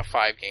unless it's like a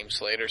 5-game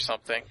slate or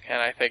something. And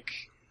I think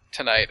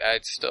tonight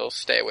I'd still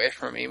stay away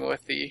from him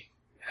with the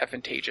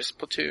advantageous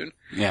platoon.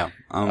 Yeah.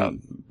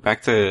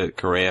 Back to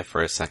Correa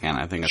for a second.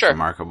 I think it's Sure.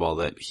 remarkable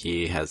that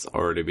he has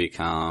already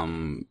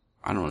become,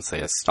 I don't want to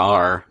say a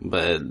star,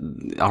 but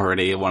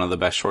already one of the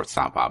best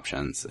shortstop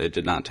options. It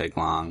did not take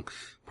long.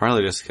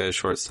 Partly just because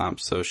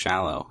shortstop's so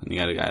shallow. And you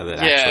got a guy that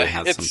actually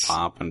has some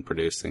pop and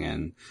producing,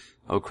 and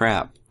oh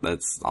crap,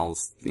 that's all,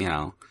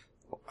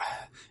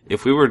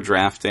 if we were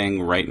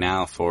drafting right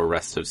now for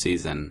rest of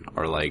season,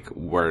 or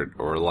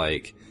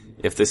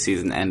if the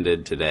season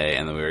ended today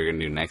and then we were going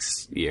to do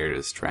next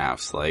year's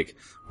drafts,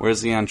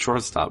 where's he on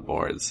shortstop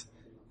boards?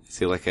 Is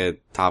he like a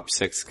top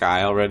 6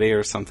 guy already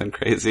or something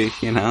crazy,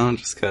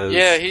 just cause?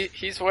 Yeah,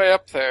 he's way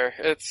up there.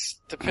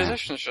 The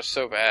position's just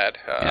so bad,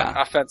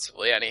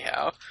 offensively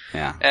anyhow.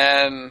 Yeah.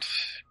 And,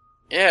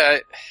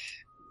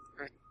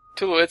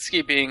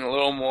 Tulowitzki being a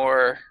little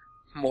more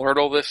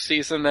mortal this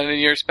season than in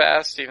years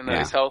past, even though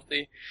he's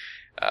healthy.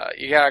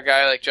 You got a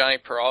guy like Johnny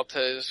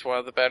Peralta is one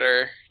of the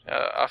better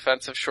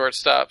offensive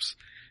shortstops.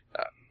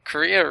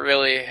 Correa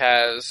really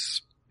has,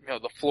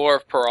 the floor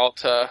of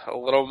Peralta, a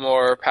little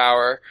more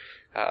power.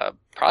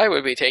 Probably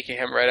would be taking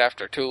him right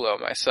after Tulo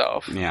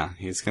myself. Yeah,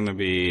 he's gonna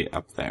be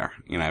up there.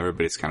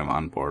 Everybody's kind of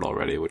on board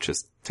already, which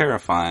is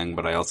terrifying,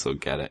 but I also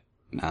get it.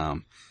 He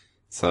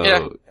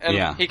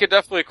could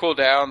definitely cool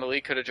down. The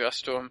league could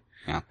adjust to him.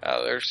 Yeah.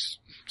 There's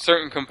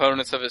certain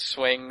components of his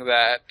swing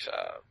that,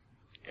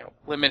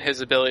 limit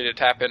his ability to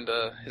tap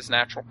into his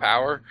natural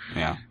power.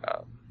 Yeah.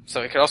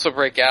 So he could also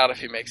break out if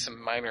he makes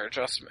some minor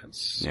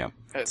adjustments. Yeah.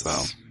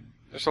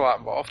 There's a lot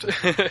involved.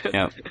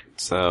 Yep.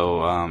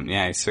 So,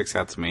 he sticks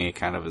out to me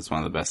kind of as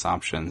one of the best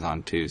options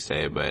on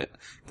Tuesday, but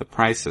the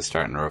price is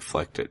starting to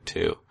reflect it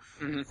too.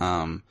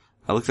 Mm-hmm.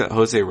 I looked at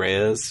Jose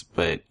Reyes,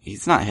 but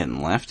he's not hitting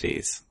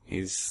lefties.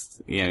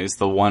 He's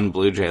the one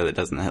Blue Jay that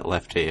doesn't hit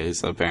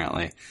lefties,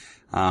 apparently.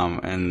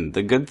 And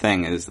the good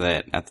thing is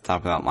that at the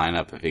top of that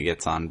lineup, if he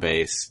gets on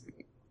base,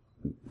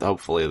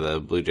 hopefully the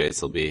Blue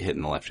Jays will be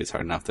hitting the lefties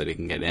hard enough that he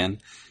can get in.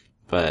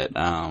 But,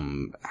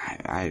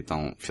 I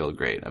don't feel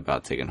great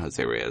about taking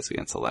Jose Reyes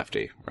against a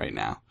lefty right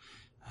now.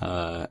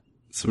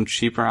 Some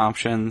cheaper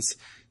options.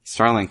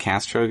 Starlin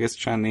Castro against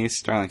John Neese.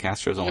 Starlin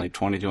Castro's only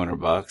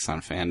 $2,200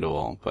 on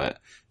FanDuel, but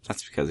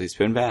that's because he's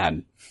been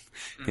bad.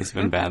 He's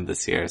been bad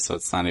this year, so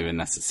it's not even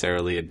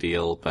necessarily a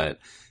deal, but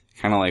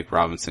kind of like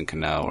Robinson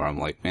Cano, where I'm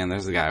like, man,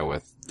 there's a guy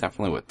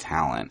definitely with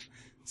talent.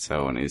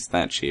 So when he's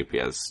that cheap, he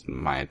has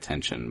my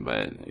attention,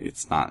 but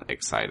it's not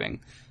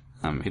exciting.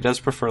 He does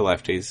prefer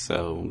lefties,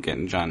 so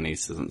getting John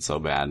Neese isn't so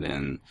bad,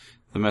 and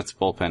the Mets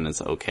bullpen is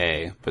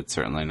okay, but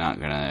certainly not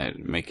gonna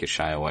make you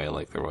shy away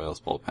like the Royals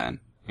bullpen,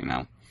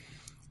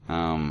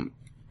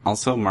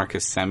 Also,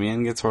 Marcus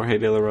Semien gets Jorge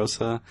De La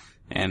Rosa,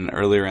 and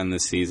earlier in the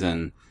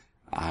season,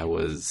 I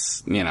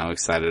was,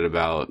 excited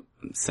about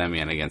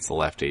Semien against the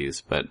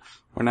lefties, but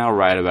we're now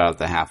right about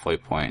the halfway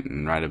point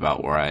and right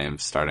about where I am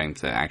starting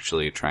to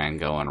actually try and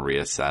go and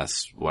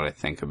reassess what I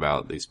think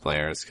about these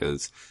players,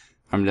 because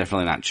I'm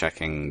definitely not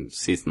checking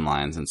season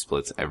lines and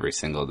splits every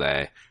single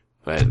day,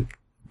 but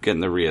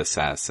getting to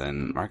reassess,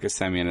 and Marcus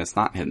Semien is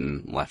not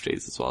hitting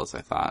lefties as well as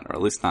I thought, or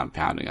at least not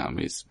pounding them.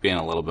 He's being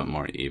a little bit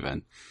more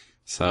even.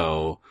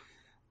 So,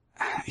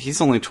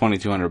 he's only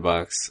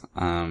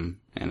 $2,200,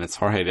 and it's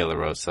Jorge De La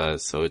Rosa,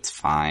 so it's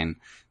fine,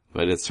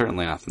 but it's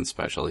certainly nothing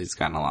special. He's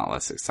gotten a lot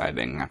less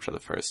exciting after the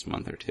first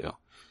month or two.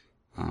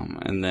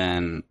 And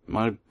then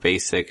my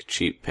basic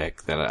cheap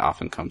pick that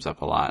often comes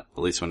up a lot,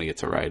 at least when he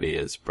gets a righty,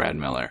 is Brad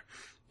Miller.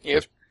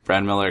 Yep.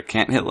 Brad Miller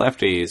can't hit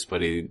lefties,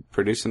 but he's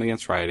producing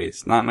against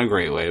righties. Not in a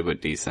great way, but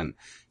decent.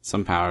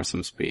 Some power,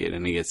 some speed,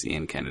 and he gets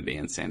Ian Kennedy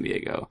in San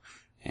Diego.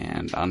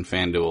 And on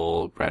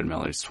FanDuel, Brad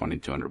Miller's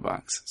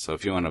 $2,200. So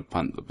if you want to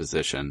punt the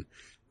position,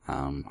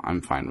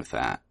 I'm fine with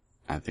that.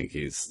 I think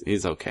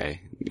he's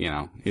okay. You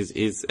know,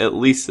 he's at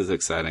least as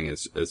exciting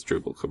as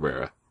Drupal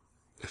Cabrera,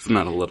 if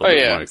not a little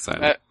bit more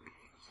exciting.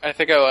 I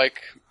think I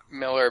like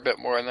Miller a bit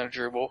more than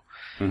Drupal.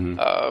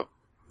 Mm-hmm.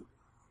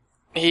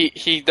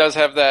 He does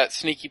have that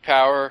sneaky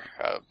power.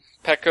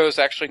 Petco's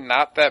actually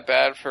not that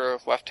bad for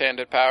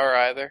left-handed power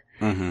either.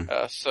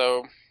 Mm-hmm.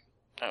 So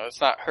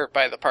it's not hurt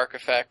by the park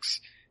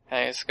effects.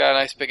 And he's got a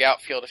nice big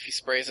outfield. If he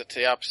sprays it to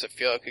the opposite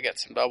field, it could get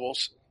some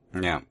doubles.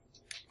 Yeah.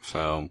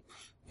 So,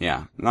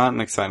 yeah, not an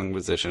exciting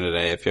position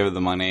today. If you have the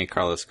money,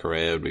 Carlos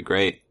Correa would be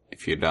great.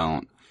 If you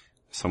don't,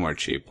 somewhere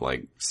cheap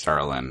like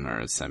Starlin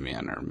or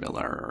Semien or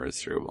Miller or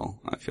Asdrubal,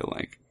 I feel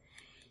like.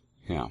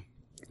 Yeah.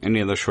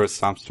 Any other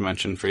shortstops to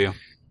mention for you?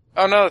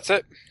 Oh, no, that's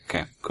it.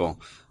 Okay,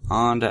 cool.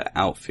 On to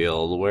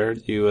outfield.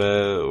 Where's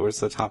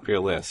the top of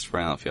your list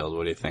for outfield?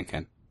 What are you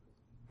thinking?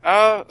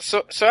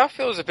 So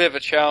outfield is a bit of a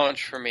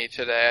challenge for me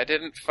today. I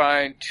didn't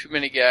find too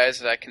many guys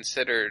that I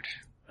considered,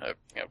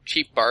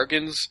 cheap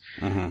bargains.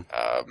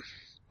 Mm-hmm.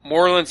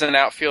 Moreland's an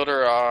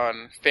outfielder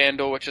on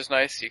FanDuel, which is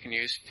nice. You can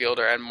use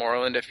Fielder and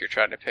Moreland if you're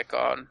trying to pick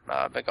on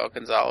Miguel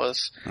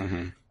Gonzalez.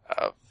 Mm-hmm.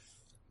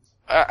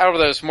 Out of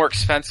those more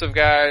expensive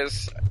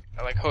guys,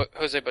 I like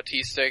Jose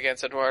Bautista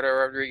against Eduardo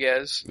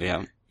Rodriguez.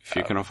 Yeah, if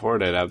you can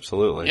afford it,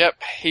 absolutely.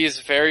 Yep, he's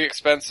very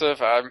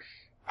expensive.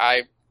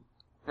 I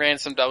ran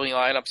some dummy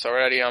lineups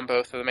already on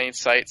both of the main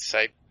sites.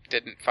 I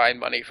didn't find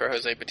money for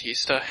Jose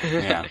Bautista.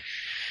 Yeah.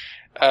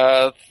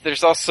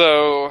 There's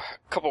also a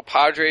couple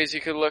Padres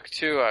you could look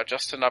to,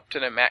 Justin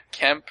Upton and Matt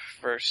Kemp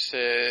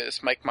versus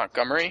Mike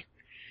Montgomery.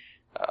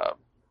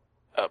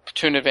 A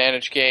platoon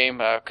advantage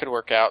game, could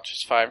work out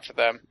just fine for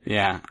them.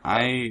 Yeah,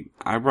 I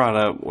brought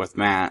up with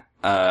Matt,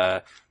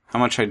 how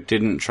much I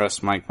didn't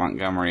trust Mike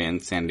Montgomery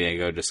in San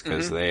Diego just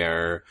because they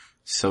are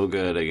so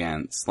good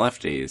against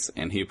lefties,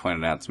 and he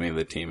pointed out to me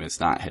the team is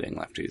not hitting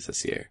lefties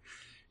this year.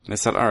 And I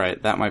said,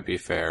 alright, that might be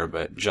fair,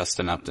 but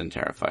Justin Upton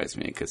terrifies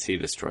me because he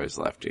destroys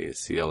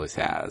lefties. He always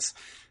has.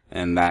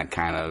 And that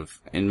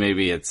and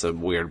maybe it's a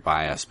weird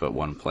bias, but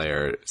one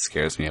player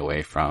scares me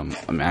away from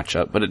a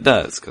matchup, but it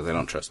does because I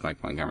don't trust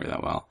Mike Montgomery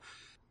that well.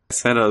 I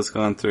said I was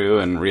going through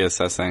and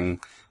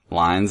reassessing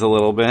lines a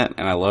little bit,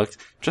 and I looked.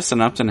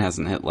 Justin Upton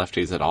hasn't hit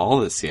lefties at all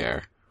this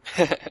year.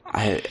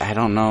 I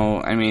don't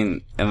know. I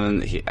mean,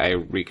 and then I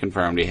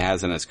reconfirmed he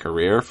has in his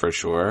career for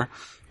sure,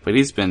 but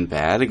he's been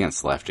bad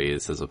against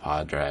lefties as a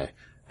Padre.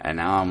 And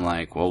now I'm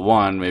like, well,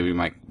 one, maybe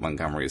Mike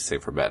Montgomery is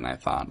safer bet than I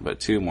thought, but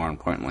two, more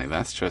importantly,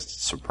 that's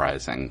just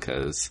surprising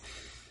because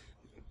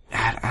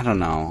I don't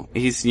know.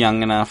 He's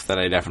young enough that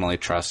I definitely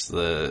trust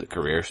the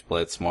career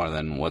splits more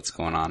than what's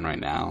going on right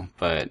now,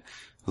 but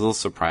it's a little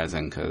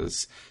surprising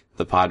because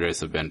the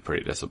Padres have been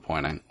pretty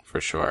disappointing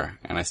for sure.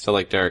 And I still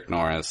like Derek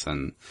Norris,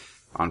 and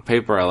on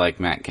paper I like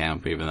Matt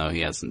Kemp, even though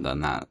he hasn't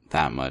done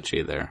that much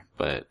either.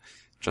 But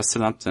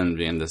Justin Upton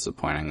being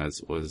disappointing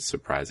was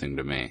surprising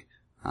to me.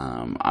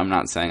 I'm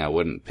not saying I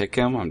wouldn't pick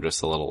him. I'm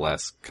just a little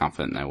less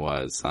confident than I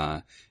was.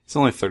 It's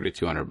only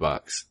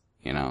 $3,200,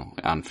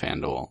 on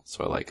FanDuel,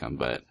 so I like him.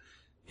 But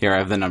here I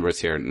have the numbers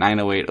here: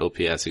 908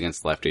 OPS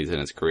against lefties in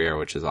his career,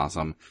 which is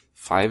awesome.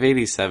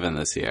 587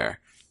 this year,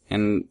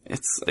 and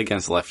it's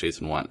against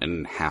lefties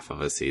in half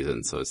of a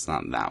season, so it's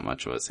not that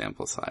much of a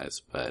sample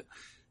size. But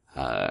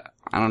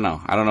I don't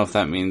know. I don't know if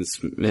that means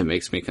it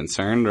makes me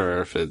concerned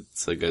or if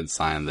it's a good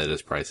sign that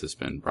his price has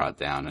been brought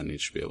down and he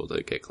should be able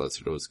to get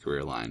closer to his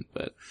career line.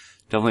 But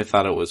definitely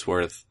thought it was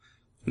worth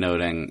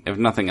noting, if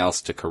nothing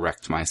else, to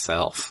correct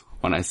myself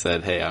when I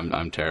said, hey,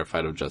 I'm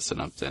terrified of Justin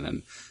Upton,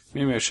 and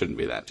maybe I shouldn't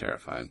be that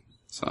terrified.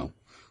 So,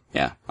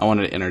 yeah, I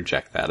wanted to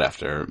interject that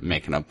after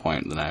making a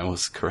point that I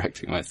was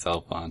correcting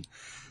myself on.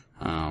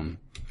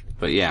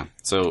 But yeah,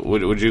 so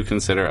would you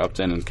consider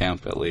Upton and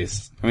Kemp at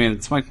least? I mean,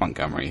 it's Mike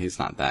Montgomery. He's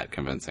not that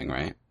convincing,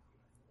 right?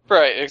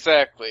 Right,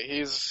 exactly.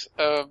 He's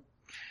a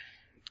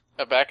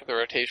back of the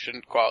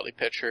rotation quality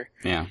pitcher.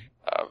 Yeah.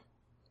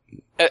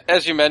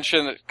 As you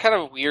mentioned, kind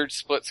of weird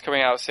splits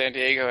coming out of San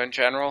Diego in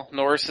general.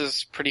 Norris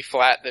is pretty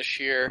flat this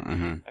year.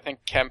 Mm-hmm. I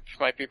think Kemp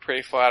might be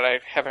pretty flat. I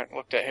haven't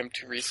looked at him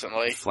too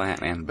recently.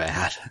 Flat and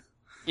bad.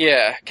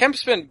 Yeah,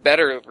 Kemp's been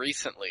better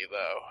recently,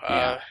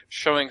 though.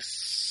 Showing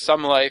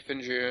some life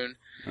in June.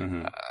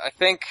 Mm-hmm. I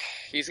think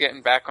he's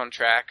getting back on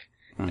track,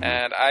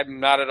 and I'm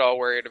not at all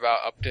worried about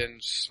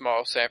Upton's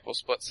small sample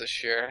splits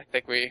this year. I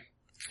think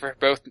for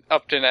both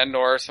Upton and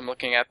Norris, I'm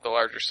looking at the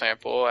larger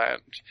sample,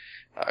 and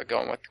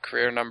going with the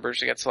career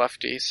numbers against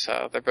lefties.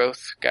 They're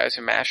both guys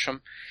who mash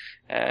them,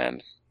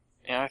 and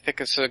I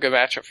think it's a good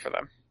matchup for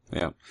them.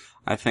 Yeah.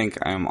 I think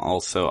I'm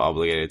also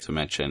obligated to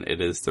mention it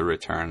is the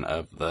return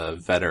of the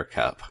Vetter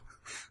Cup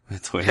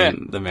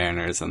between the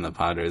Mariners and the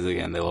Padres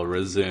again. They will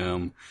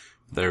resume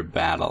their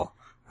battle.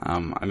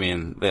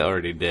 They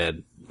already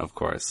did, of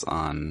course,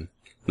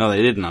 no,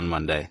 they didn't on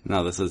Monday.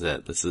 No, this is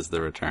it. This is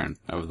the return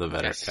of the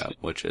Vetter Cup,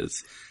 which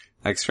is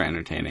extra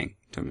entertaining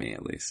to me,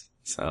 at least.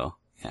 So,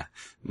 yeah.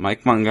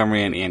 Mike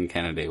Montgomery and Ian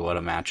Kennedy, what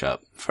a matchup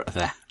for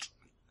that.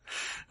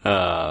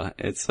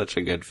 It's such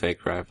a good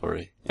fake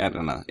rivalry. I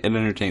don't know. It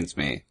entertains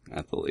me,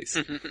 at the least.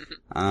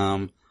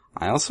 I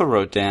also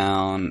wrote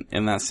down,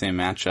 in that same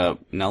matchup,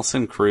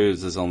 Nelson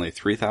Cruz is only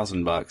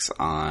 $3,000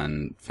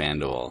 on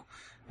FanDuel.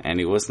 And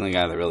he wasn't the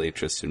guy that really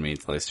interested me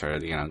until I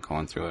started,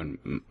 going through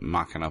and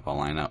mocking up a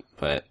lineup.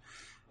 But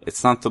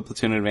it's not the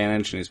platoon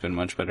advantage, and he's been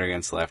much better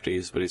against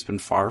lefties, but he's been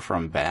far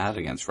from bad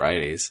against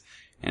righties.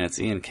 And it's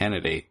Ian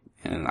Kennedy.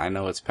 And I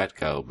know it's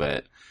Petco,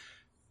 but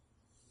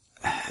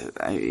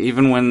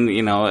even when,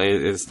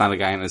 it's not a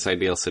guy in his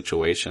ideal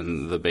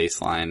situation, the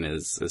baseline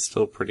is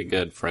still pretty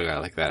good for a guy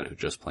like that who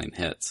just plain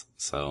hits.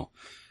 So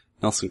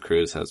Nelson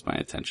Cruz has my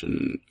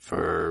attention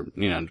for,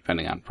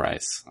 depending on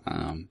price.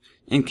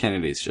 Ian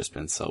Kennedy's just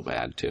been so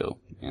bad too,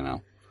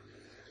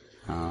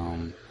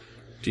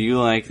 Do you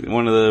like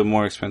one of the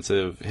more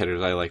expensive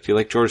hitters I like? Do you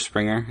like George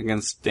Springer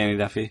against Danny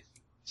Duffy?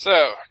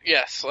 So,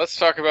 yes, let's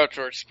talk about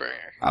George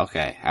Springer.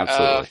 Okay,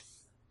 absolutely.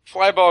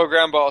 Fly ball,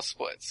 ground ball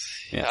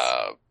splits. Yes.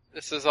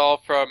 This is all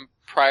from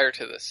prior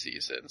to this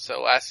season,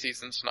 so last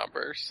season's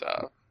numbers.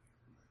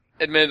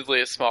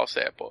 Admittedly a small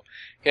sample.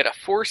 He had a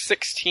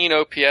 .416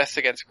 OPS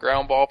against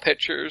ground ball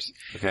pitchers,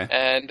 okay,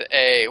 and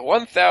a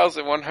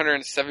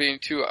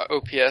 1,172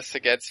 OPS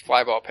against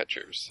fly ball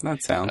pitchers.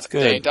 That sounds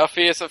good. Danny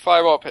Duffy is a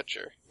fly ball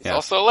pitcher. He's yes.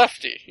 also a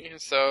lefty,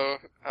 so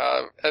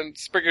and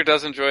Springer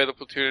does enjoy the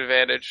platoon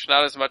advantage,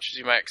 not as much as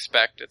you might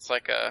expect. It's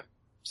like a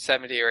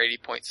 70 or 80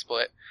 point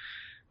split.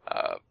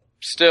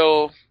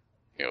 Still,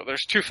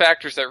 there's two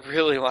factors that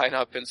really line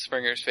up in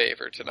Springer's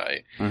favor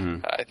tonight.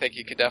 Mm-hmm. I think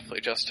you could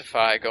definitely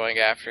justify going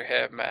after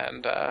him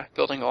and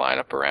building a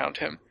lineup around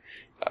him.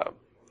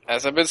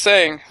 As I've been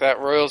saying, that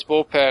Royals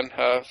bullpen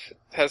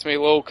has me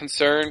a little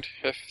concerned.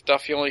 If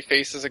Duffy only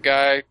faces a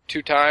guy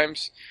 2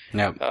 times,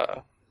 yep.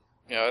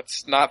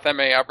 It's not that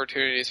many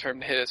opportunities for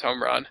him to hit his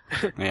home run.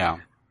 Yeah.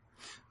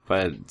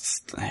 But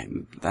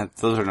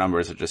those are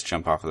numbers that just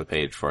jump off of the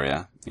page for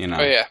you,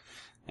 Oh, yeah.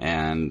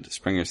 And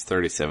Springer's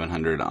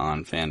 3,700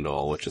 on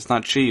FanDuel, which is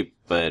not cheap,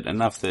 but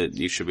enough that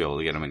you should be able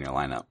to get him in your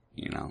lineup,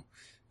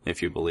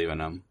 if you believe in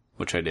him,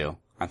 which I do.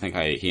 I think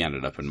he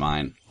ended up in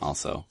mine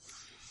also.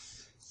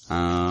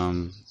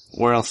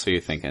 Where else are you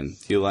thinking?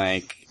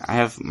 I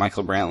have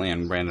Michael Brantley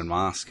and Brandon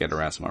Moss get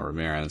Erasmo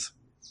Ramirez.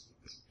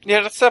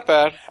 Yeah, that's not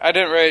bad. I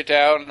didn't write it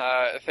down.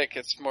 I think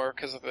it's more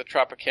because of the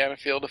Tropicana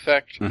field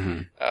effect.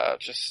 Mm-hmm.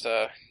 Just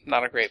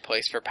not a great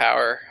place for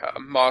power.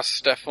 Moss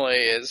definitely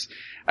is.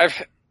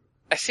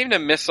 I seem to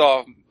miss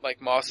all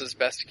Moss's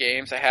best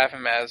games. I have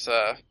him as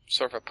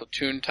sort of a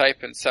platoon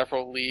type in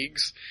several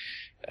leagues,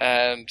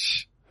 and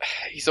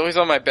he's always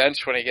on my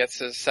bench when he gets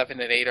his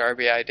 7 and 8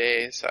 RBI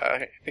days.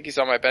 I think he's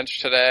on my bench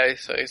today,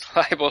 so he's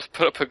liable to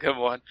put up a good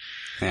one.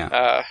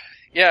 Yeah.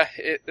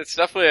 It's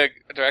definitely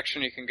a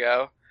direction you can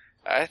go.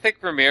 I think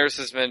Ramirez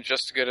has been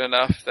just good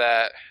enough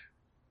that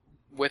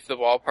with the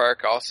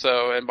ballpark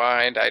also in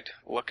mind, I'd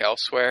look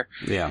elsewhere.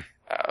 Yeah.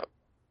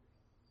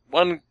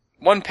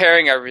 One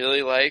pairing I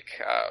really like,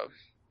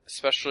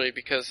 especially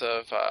because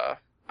of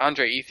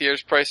Andre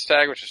Ethier's price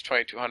tag, which is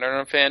 $2,200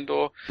 on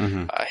FanDuel.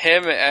 Mm-hmm.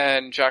 Him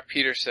and Jock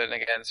Peterson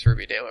against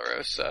Ruby De La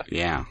Rosa.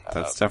 Yeah,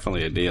 that's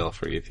definitely a deal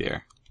for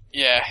Ethier.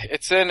 Yeah,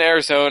 it's in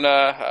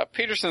Arizona.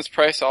 Peterson's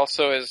price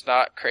also is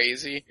not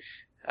crazy.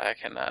 I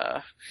can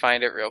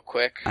find it real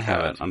quick. I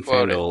have it on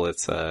FanDuel.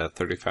 It's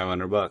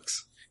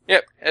 $3,500.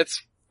 Yep,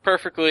 it's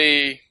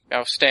perfectly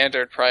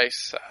standard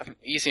price,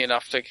 easy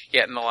enough to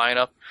get in the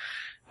lineup.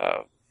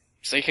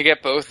 So you can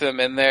get both of them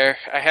in there.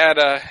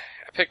 I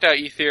picked out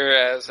Ethier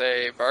as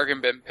a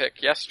bargain bin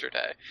pick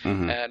yesterday,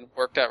 mm-hmm. and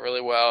worked out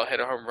really well. Hit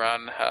a home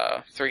run,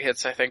 3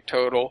 hits I think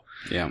total.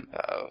 Yeah.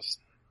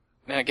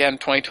 And again,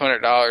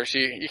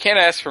 $2,200. You can't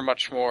ask for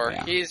much more.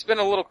 Yeah. He's been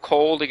a little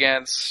cold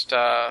against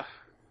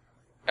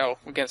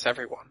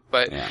everyone,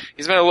 but yeah.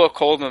 He's been a little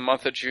cold in the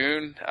month of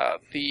June.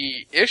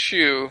 The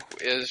issue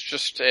is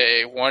just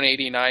a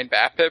 189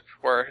 BABIP,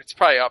 where it's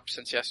probably up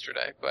since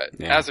yesterday, but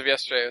yeah. As of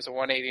yesterday, it was a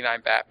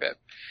 189 BABIP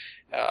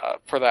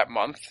for that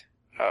month.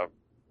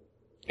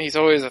 He's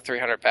always a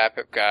 300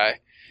 BABIP guy.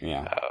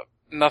 Yeah.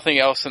 Nothing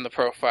else in the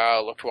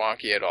profile looked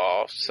wonky at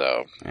all,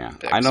 so yeah.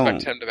 I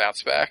expect him to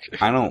bounce back.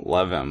 I don't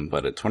love him,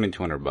 but at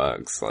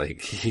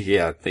 $2,200,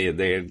 yeah,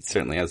 they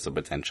certainly has the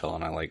potential,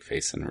 and I like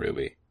facing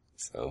Ruby.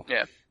 So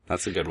yeah,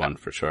 that's a good one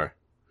for sure.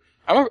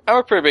 I'm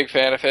a pretty big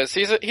fan of his.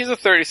 He's a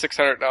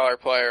 $3,600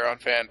 player on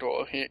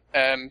FanDuel.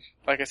 And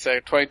like I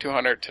said,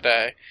 $2,200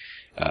 today.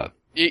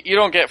 you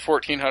don't get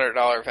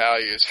 $1,400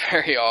 values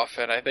very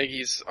often. I think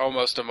he's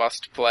almost a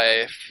must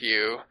play if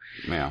you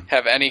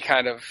have any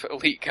kind of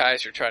elite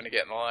guys you're trying to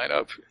get in the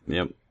lineup.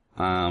 Yep.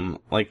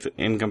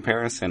 In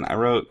comparison, I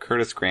wrote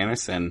Curtis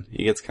Granderson.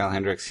 He gets Kyle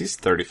Hendricks. He's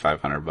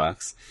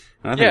 $3,500.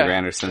 And I think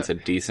Granderson's a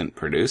decent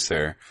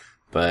producer,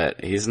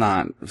 but he's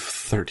not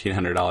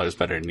 $1,300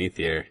 better than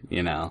Ethier,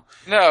 you know.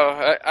 No,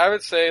 I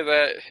would say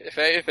that if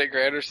anything,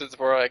 Granderson's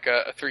more like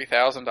a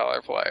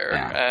 $3,000 player.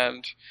 Yeah.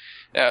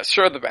 And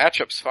sure, the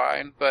matchup's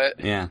fine, but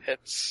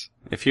it's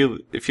if you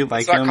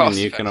like him and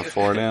you can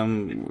afford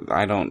him,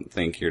 I don't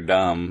think you're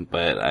dumb.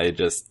 But I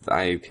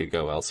could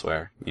go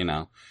elsewhere, you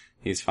know.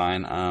 He's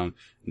fine.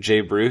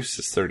 Jay Bruce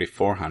is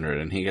 $3,400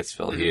 and he gets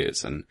Phil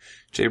Hughes, and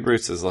Jay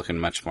Bruce is looking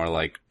much more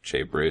like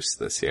Jay Bruce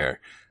this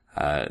year.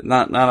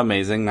 Not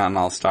amazing, not an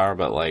all-star,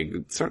 but like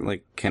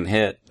certainly can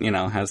hit, you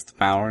know, has the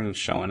power and is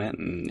showing it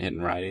and hitting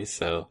righties.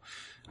 So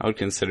I would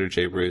consider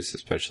Jay Bruce,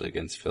 especially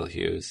against Phil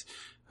Hughes.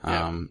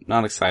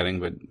 Not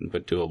exciting,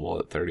 but doable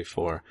at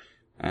 34.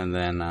 And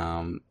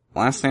then,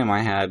 last name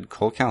I had,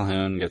 Cole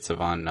Calhoun gets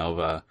Ivan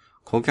Nova.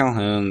 Cole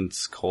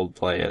Calhoun's cold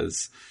play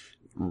has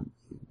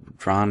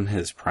drawn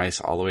his price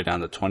all the way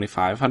down to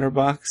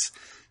 $2,500,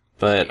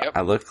 but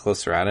I looked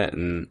closer at it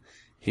and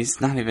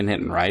he's not even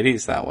hitting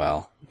righties that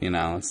well. You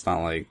know, it's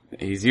not like,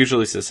 he's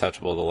usually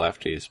susceptible to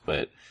lefties,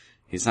 but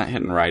he's not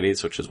hitting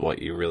righties, which is what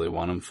you really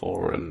want him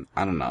for. And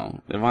I don't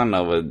know, Ivan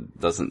Nova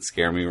doesn't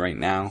scare me right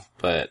now,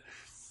 but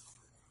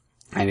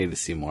I need to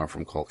see more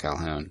from Cole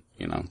Calhoun.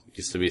 You know,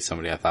 used to be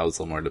somebody I thought was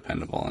a little more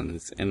dependable, and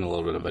it's in a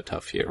little bit of a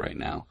tough year right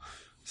now.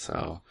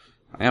 So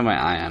I have my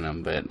eye on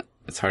him, but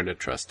it's hard to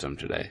trust him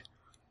today.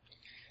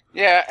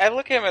 Yeah, I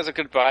look at him as a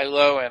good buy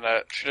low in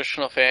a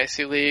traditional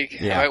fantasy league.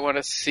 Yeah. I might want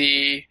to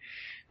see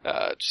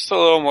just a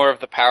little more of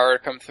the power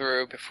come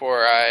through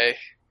before I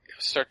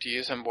start to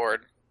use him more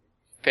in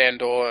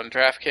FanDuel and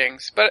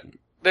DraftKings. But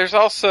there's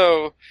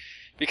also,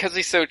 because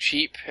he's so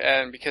cheap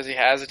and because he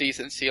has a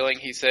decent ceiling,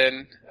 he's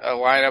in a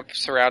lineup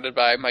surrounded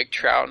by Mike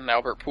Trout and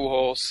Albert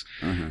Pujols,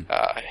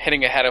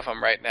 hitting ahead of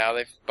him right now.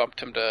 They've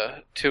bumped him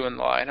to 2 in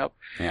the lineup.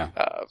 Yeah.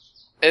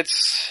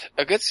 It's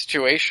a good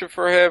situation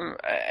for him.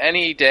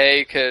 Any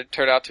day could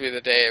turn out to be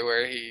the day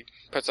where he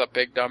puts up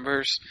big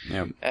numbers.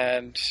 Yep.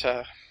 And,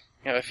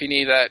 if you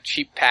need that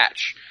cheap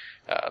patch,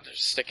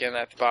 just stick in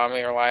at the bottom of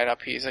your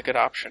lineup, he's a good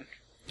option.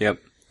 Yep.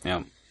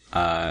 And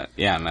I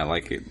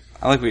like it.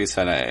 I like what you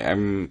said.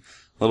 I'm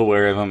a little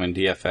wary of him in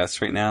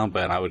DFS right now,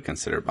 but I would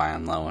consider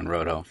buying low in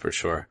Roto for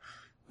sure.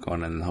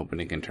 Going in and hoping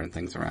he can turn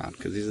things around,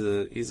 because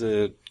he's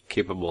a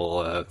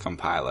capable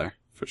compiler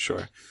for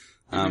sure.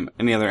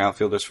 Any other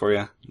outfielders for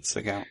you that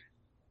stick out?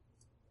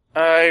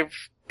 I've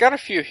got a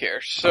few here.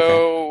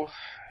 So,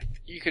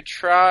 you could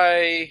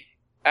try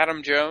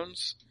Adam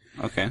Jones.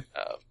 Okay.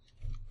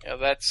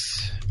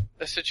 That's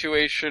a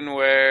situation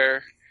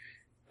where,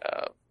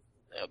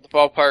 the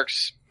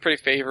ballpark's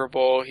pretty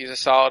favorable. He's a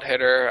solid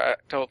hitter. I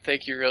don't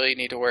think you really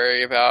need to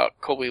worry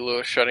about Colby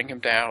Lewis shutting him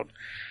down.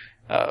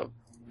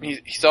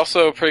 He's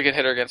also a pretty good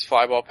hitter against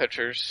fly ball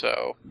pitchers,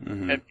 so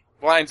it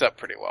lines up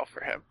pretty well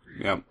for him.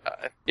 Yep.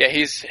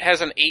 He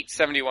has an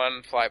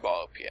 871 fly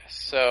ball OPS,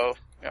 so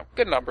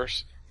good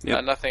numbers.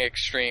 Yep. Nothing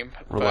extreme.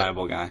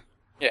 Reliable guy.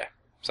 Yeah,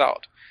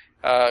 solid.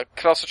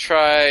 Could also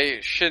try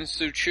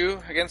Shin-Soo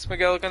Choo against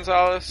Miguel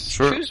Gonzalez.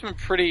 Sure. Choo's been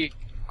pretty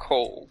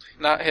cold,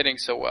 not hitting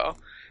so well.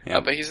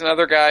 Yep. But he's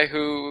another guy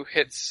who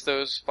hits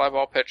those fly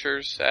ball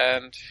pitchers,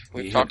 and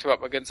we've talked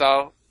about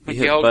Miguel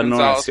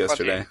Gonzalez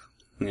yesterday.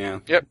 Yeah.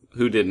 Yep.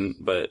 Who didn't,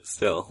 but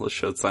still, let's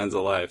show signs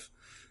of life.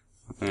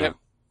 Yeah. Yep.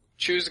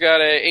 Choo's got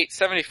a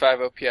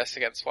 875 OPS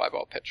against fly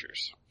ball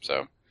pitchers.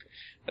 So,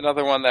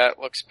 another one that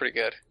looks pretty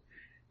good.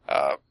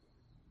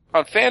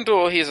 On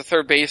FanDuel, he's a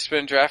third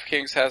baseman.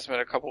 DraftKings has him in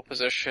a couple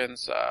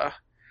positions.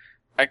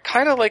 I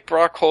kind of like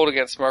Brock Holt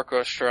against Marco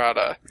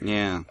Estrada.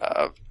 Yeah.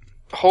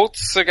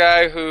 Holt's a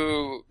guy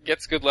who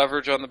gets good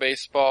leverage on the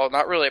baseball,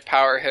 not really a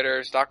power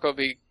hitter.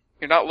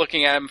 You're not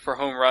looking at him for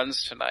home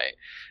runs tonight.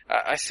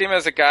 I see him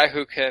as a guy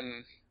who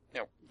can,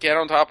 get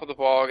on top of the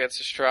ball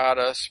against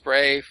Estrada,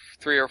 spray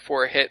 3 or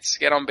 4 hits,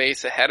 get on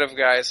base ahead of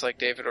guys like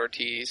David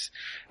Ortiz,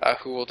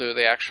 who will do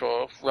the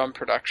actual run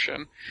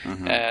production.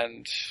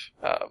 And,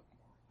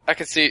 I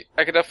could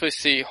definitely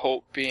see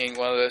Holt being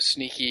one of those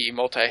sneaky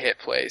multi-hit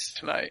plays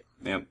tonight.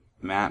 Yep.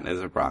 Matt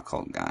is a Brock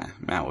Holt guy.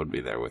 Matt would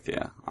be there with you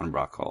on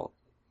Brock Holt.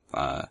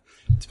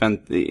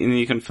 And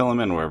you can fill him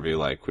in wherever you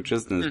like, which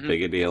isn't as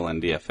big a deal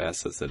in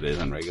DFS as it is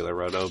in regular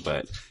Roto,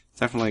 but it's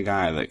definitely a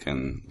guy that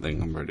can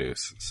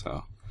produce.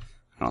 So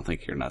I don't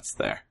think you're nuts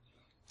there.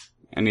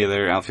 Any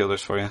other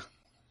outfielders for you?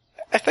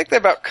 I think that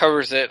about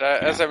covers it.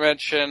 As I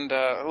mentioned,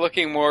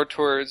 looking more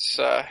towards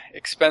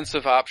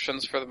expensive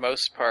options for the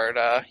most part.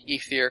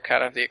 Ethier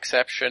kind of the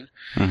exception.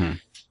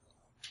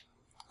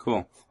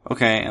 Cool.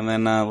 Okay, and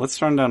then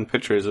let's run down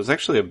pitchers. It was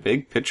actually a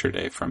big pitcher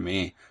day for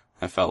me.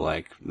 I felt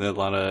like there are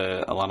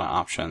a lot of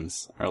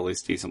options, or at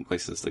least decent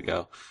places to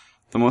go.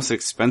 The most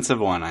expensive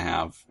one I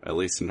have, at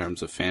least in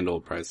terms of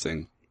FanDuel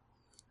pricing,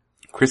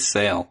 Chris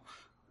Sale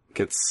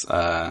gets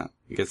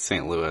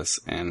St. Louis,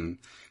 and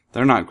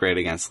they're not great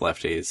against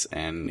lefties,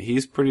 and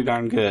he's pretty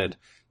darn good,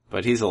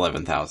 but he's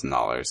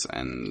 $11,000,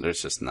 and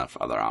there's just enough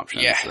other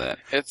options that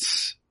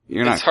it's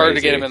not hard crazy.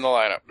 to get him in the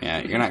lineup. Yeah,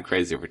 you're not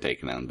crazy for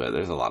taking him, but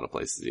there's a lot of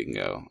places you can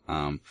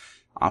go.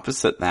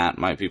 Opposite that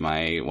might be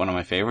one of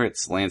my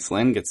favorites. Lance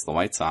Lynn gets the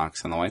White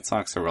Sox, and the White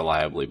Sox are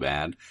reliably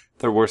bad.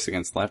 They're worse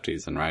against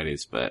lefties than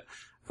righties, but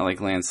I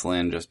like Lance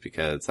Lynn just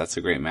because that's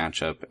a great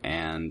matchup,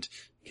 and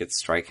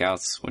gets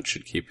strikeouts, which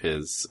should keep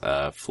his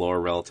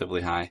floor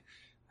relatively high.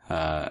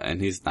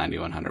 And he's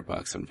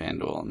 $9,100 on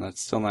FanDuel, and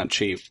that's still not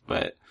cheap,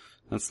 but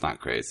that's not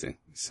crazy.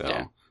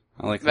 So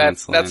I like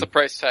Lance Lynn. That's a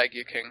price tag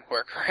you can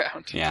work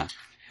around. Yeah.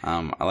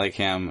 I like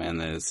him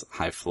and his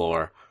high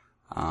floor.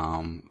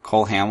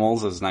 Cole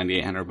Hamels is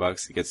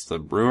 $9,800. He gets the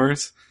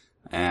Brewers,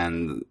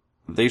 and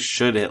they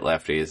should hit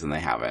lefties, and they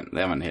haven't. They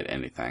haven't hit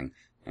anything.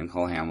 And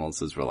Cole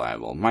Hamels is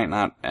reliable. Might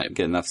not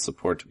get enough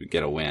support to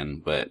get a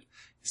win, but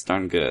he's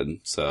darn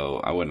good.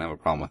 So I wouldn't have a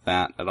problem with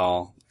that at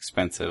all.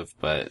 Expensive,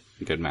 but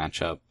good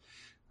matchup.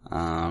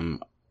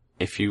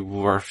 If you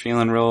were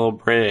feeling real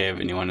brave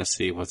and you want to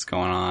see what's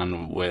going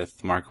on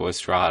with Marco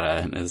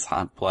Estrada and his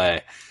hot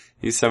play,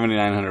 he's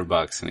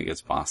 $7,900 and he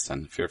gets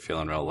Boston. If you're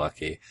feeling real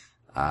lucky.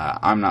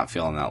 I'm not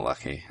feeling that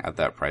lucky at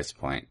that price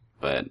point,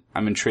 but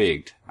I'm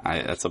intrigued.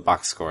 That's a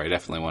box score I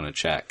definitely want to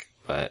check,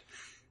 but,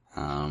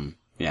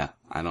 yeah,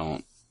 I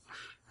don't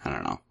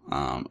know.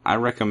 I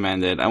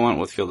recommended, I went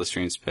with Field of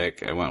Streams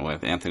pick. I went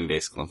with Anthony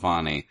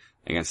DeSclafani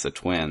against the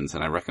Twins,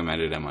 and I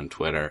recommended him on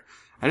Twitter.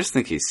 I just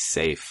think he's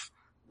safe.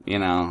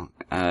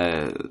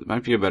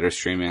 Might be a better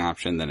streaming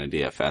option than a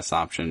DFS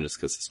option just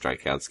because the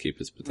strikeouts keep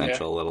his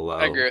potential a little low.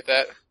 I agree with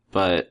that.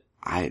 But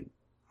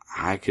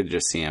I could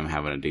just see him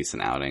having a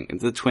decent outing.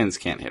 The Twins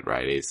can't hit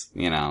righties,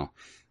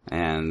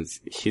 and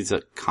he's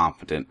a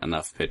competent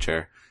enough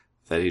pitcher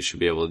that he should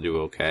be able to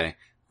do okay.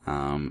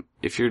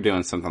 If you're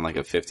doing something like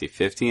a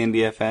 50-50 in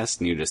DFS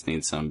and you just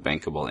need some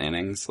bankable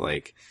innings,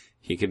 like,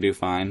 he could do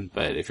fine,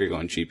 but if you're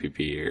going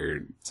GPP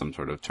or some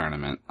sort of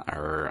tournament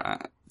or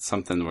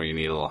something where you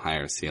need a little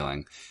higher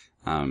ceiling,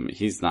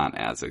 he's not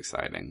as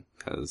exciting,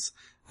 because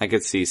I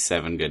could see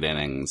 7 good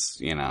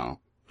innings,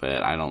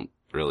 but I don't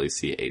really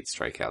see 8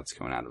 strikeouts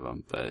coming out of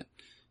him. But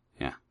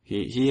yeah,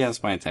 he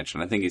has my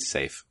attention. I think he's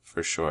safe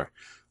for sure.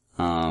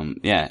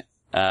 What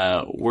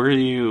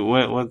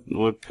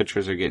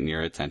pitchers are getting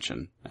your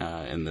attention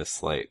in this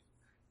slate?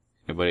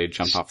 Anybody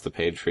jump off the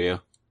page for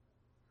you?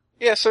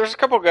 Yeah, so there's a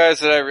couple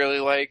guys that I really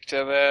liked,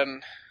 and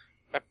then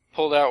I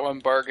pulled out one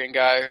bargain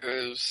guy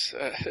who's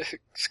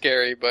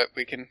scary, but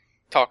we can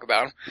talk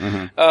about him.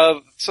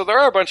 Mm-hmm. So there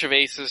are a bunch of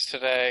aces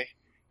today.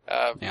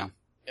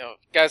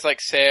 Guys like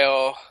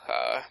Sale,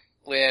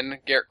 Lynn,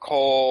 Garrett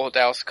Cole,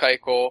 Dallas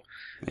Keuchel.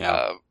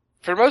 Yeah.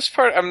 For the most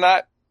part, I'm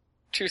not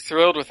too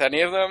thrilled with any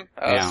of them.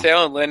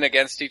 Sale and Lynn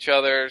against each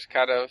other is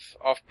kind of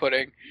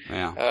off-putting.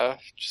 Yeah.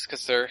 Just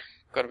because they're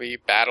going to be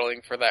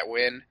battling for that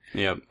win.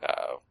 Yep.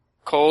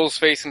 Cole's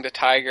facing the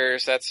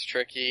Tigers, that's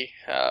tricky.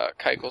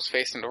 Keuchel's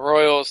facing the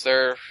Royals,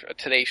 they're a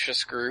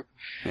tenacious group.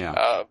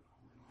 Yeah.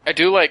 I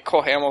do like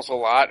Cole Hamels a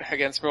lot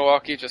against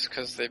Milwaukee just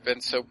because they've been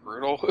so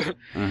brutal.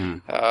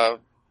 Mm-hmm.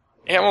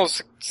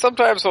 Hamels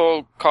sometimes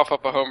will cough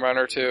up a home run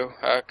or two,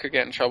 could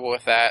get in trouble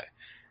with that.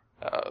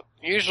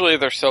 Usually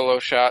they're solo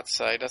shots,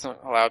 he doesn't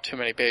allow too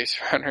many base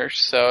runners,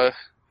 so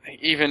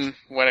even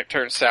when it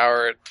turns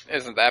sour, it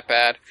isn't that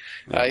bad.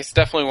 He's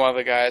definitely one of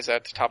the guys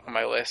at the top of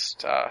my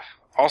list.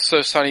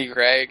 Also Sonny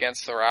Gray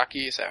against the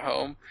Rockies at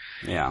home.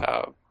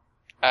 Yeah.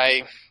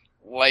 I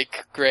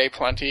like Gray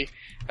plenty.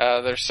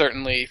 There's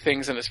certainly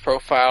things in his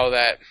profile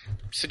that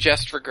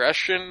suggest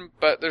regression,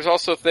 but there's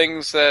also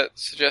things that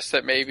suggest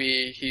that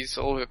maybe he's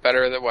a little bit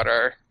better than what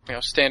our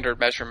standard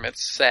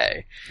measurements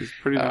say. He's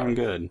pretty darn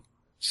good.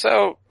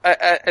 So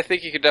I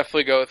think you could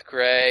definitely go with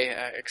Gray.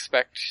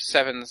 Expect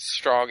 7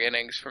 strong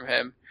innings from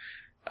him.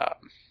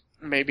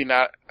 Maybe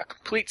not a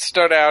complete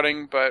stud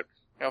outing, but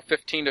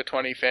 15 to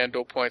 20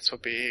 FanDuel points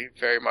would be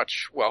very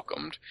much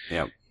welcomed.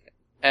 Yep.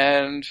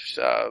 And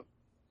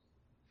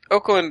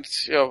Oakland,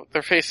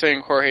 they're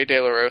facing Jorge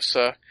De La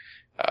Rosa.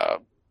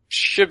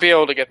 Should be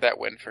able to get that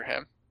win for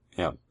him.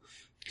 Yep.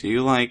 Do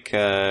you like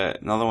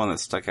another one that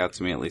stuck out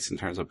to me, at least in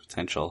terms of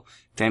potential?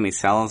 Danny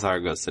Salazar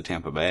goes to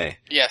Tampa Bay.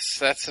 Yes,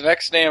 that's the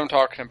next name I'm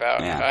talking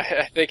about.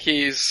 Yeah. I think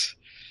he's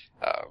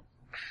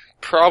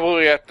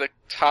probably at the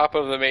top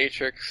of the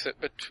matrix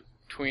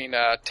between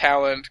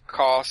talent,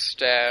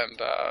 cost,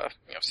 and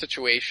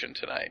situation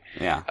tonight.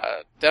 Yeah.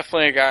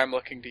 Definitely a guy I'm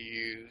looking to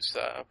use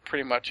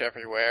pretty much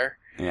everywhere.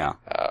 Yeah.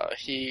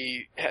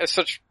 He has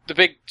the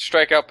big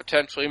strikeout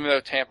potential, even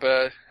though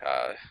Tampa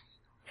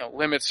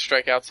limits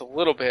strikeouts a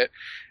little bit.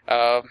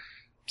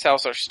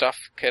 Salazar's stuff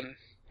can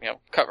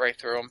cut right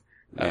through him.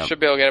 Yep. Should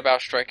be able to get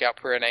about a strikeout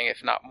per inning,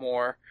 if not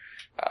more.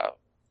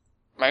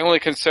 My only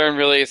concern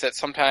really is that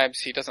sometimes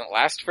he doesn't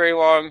last very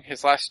long.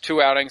 His last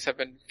 2 outings have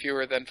been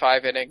fewer than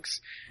 5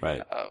 innings.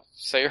 Right.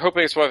 So you're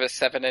hoping it's one of his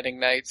 7-inning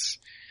nights.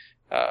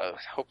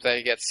 Hope that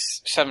he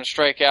gets 7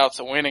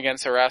 strikeouts, a win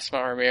against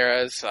Erasmo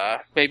Ramirez.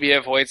 Maybe he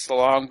avoids the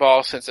long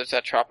ball since it's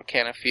at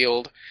Tropicana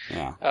Field.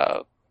 Yeah.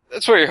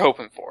 That's what you're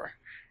hoping for.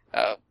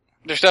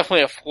 there's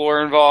definitely a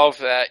floor involved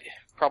that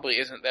probably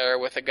isn't there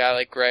with a guy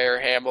like Gray or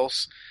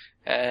Hamels,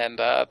 and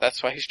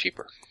that's why he's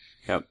cheaper.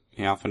 Yep,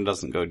 he often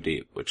doesn't go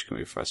deep, which can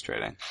be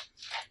frustrating.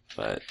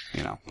 But,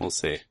 we'll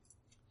see.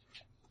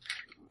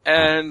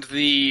 And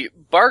the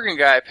bargain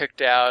guy I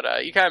picked out,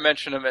 you kind of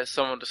mentioned him as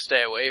someone to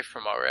stay away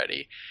from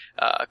already.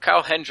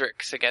 Kyle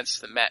Hendricks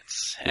against the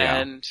Mets. Yeah.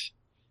 And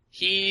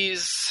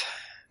he's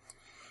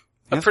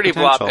He a has pretty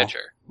potential. blah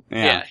pitcher.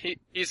 Yeah.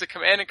 He's a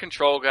command and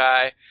control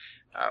guy.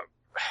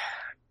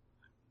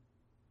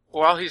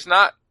 While he's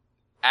not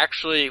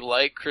actually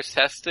like Chris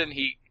Heston,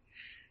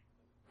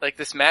 like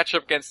this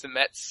matchup against the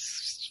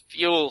Mets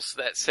feels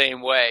that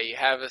same way. You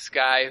have this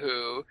guy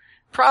who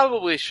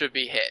probably should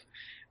be hit,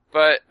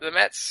 but the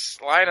Mets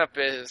lineup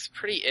is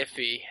pretty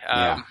iffy.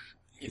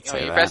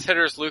 Your best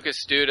hitter is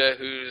Lucas Duda,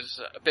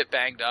 who's a bit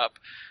banged up,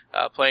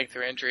 playing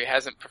through injury,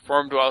 hasn't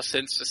performed well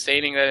since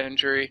sustaining that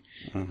injury.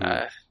 Mm-hmm.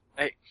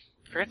 I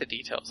forget the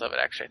details of it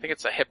actually. I think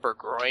it's a hip or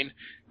groin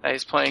that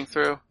he's playing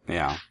through.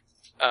 Yeah.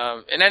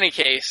 In any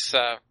case,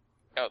 the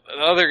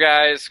other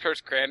guys,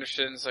 Kurt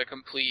Granderson's a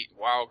complete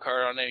wild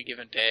card on any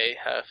given day,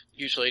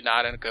 usually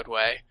not in a good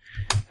way.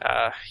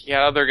 You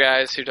got other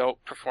guys who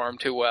don't perform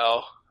too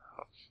well.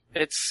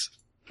 It's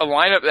a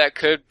lineup that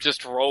could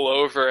just roll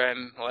over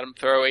and let them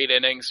throw 8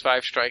 innings,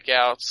 5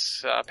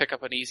 strikeouts, pick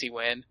up an easy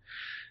win.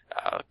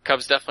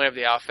 Cubs definitely have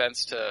the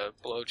offense to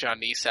blow John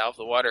Neese out of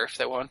the water if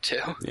they want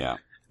to. Yeah.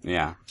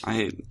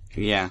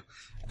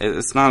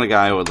 It's not a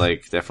guy I would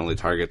definitely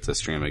target the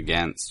stream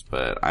against,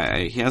 but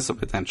he has the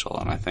potential,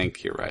 and I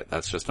think you're right.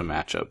 That's just a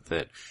matchup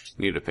that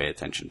you need to pay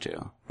attention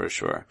to, for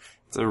sure.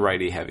 It's a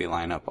righty-heavy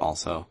lineup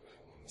also,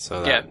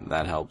 so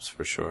that helps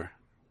for sure.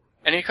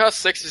 And he costs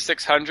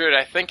 6,600.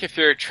 I think if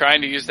you're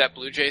trying to use that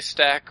Blue Jay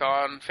stack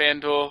on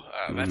FanDuel,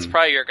 that's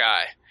probably your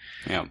guy.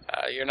 Yeah.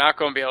 You're not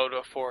going to be able to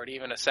afford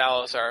even a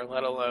Salazar,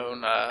 let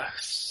alone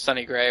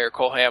Sonny Gray or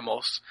Cole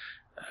Hamels.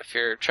 If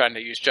you're trying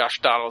to use Josh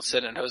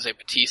Donaldson and Jose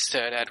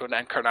Bautista and Edwin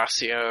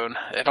Encarnacion,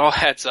 it all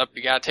adds up.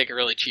 You got to take a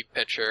really cheap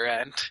pitcher.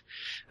 And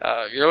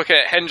you're looking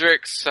at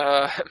Hendricks.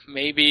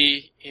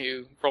 Maybe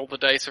you roll the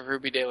dice of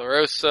Ruby De La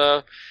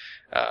Rosa.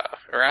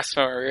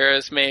 Erasmo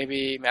Ramirez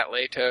maybe, Matt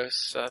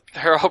Latos.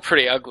 They're all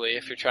pretty ugly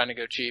if you're trying to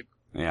go cheap.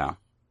 Yeah.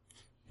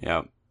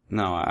 Yep.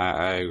 No,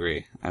 I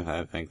agree.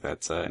 I think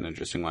that's an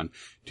interesting one.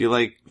 Do you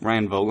like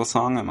Ryan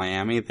Vogelsong at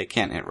Miami? They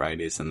can't hit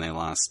righties, and they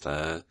lost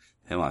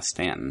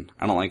Stanton.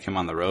 I don't like him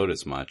on the road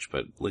as much,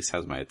 but at least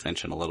has my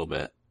attention a little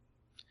bit.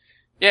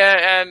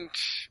 Yeah, and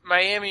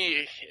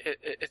Miami,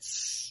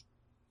 he's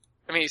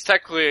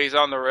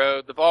on the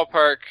road. The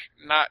ballpark,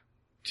 not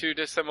too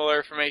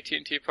dissimilar from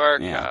AT&T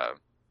Park. Yeah.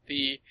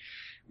 The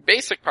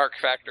basic park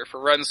factor for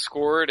runs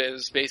scored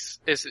is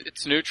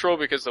it's neutral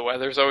because the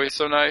weather's always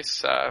so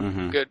nice.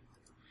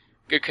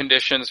 Good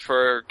conditions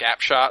for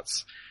gap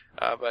shots.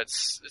 But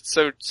it's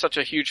such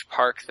a huge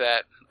park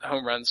that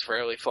home runs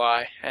rarely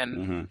fly.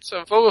 And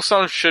so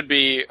Vogelsong should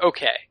be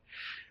okay.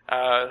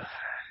 I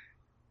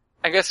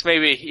guess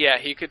maybe,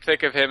 he could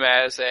think of him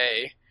as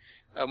a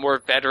more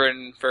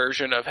veteran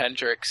version of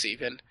Hendricks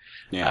even.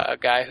 Yeah. A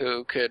guy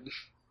who could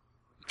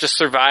just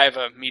survive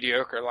a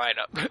mediocre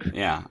lineup.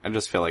 Yeah, I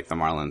just feel like the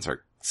Marlins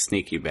are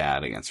sneaky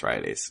bad against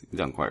righties. You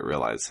don't quite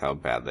realize how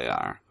bad they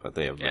are, but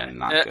they have been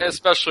not good.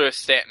 Especially with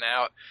Stanton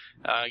out.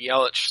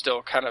 Yelich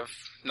still kind of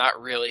not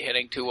really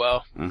hitting too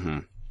well.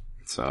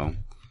 So,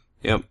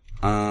 yep.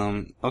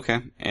 Okay.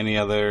 Any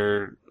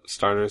other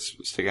starters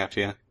stick out to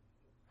you?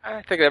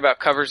 I think that about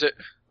covers it.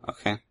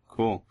 Okay,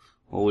 cool.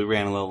 Well, we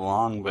ran a little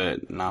long,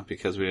 but not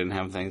because we didn't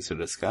have things to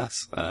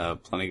discuss.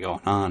 Plenty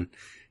going on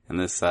in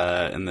this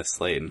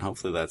slate, and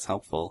hopefully that's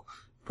helpful.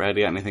 Brad,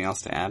 you got anything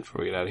else to add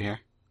before we get out of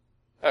here?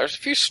 There's a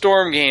few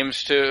Storm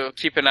games to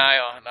keep an eye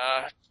on.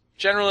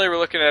 Generally, we're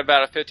looking at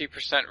about a 50%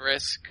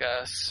 risk,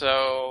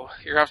 so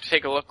you're going to have to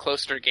take a look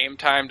closer to game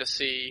time to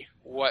see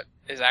what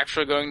is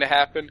actually going to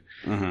happen.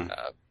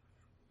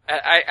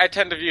 I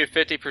tend to view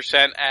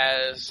 50%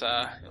 as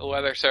the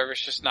weather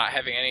service just not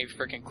having any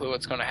freaking clue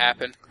what's going to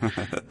happen.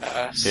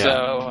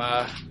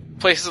 So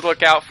places to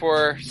look out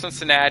for: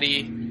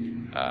 Cincinnati,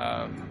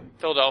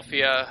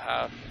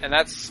 Philadelphia, and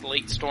that's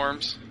late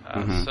storms.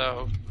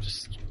 So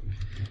just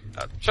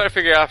try to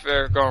figure out if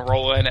they're going to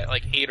roll in at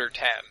like 8 or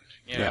 10.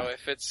 You know,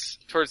 if it's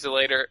towards the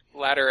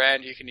latter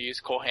end, you can use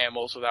Cole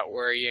Hamels without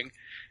worrying.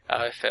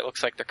 If it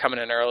looks like they're coming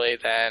in early,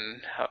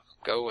 then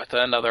go with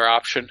another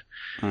option.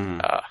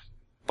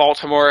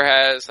 Baltimore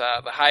has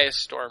the highest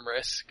storm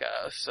risk,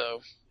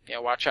 so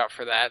watch out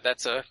for that.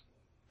 That's a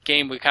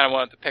game we kind of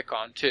wanted to pick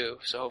on too,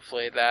 so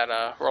hopefully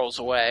that rolls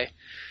away.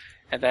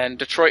 And then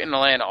Detroit and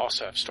Atlanta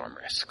also have storm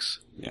risks.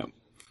 Yep.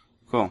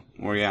 Cool.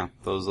 Well,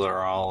 those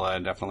are all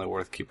definitely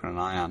worth keeping an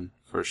eye on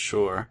for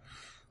sure.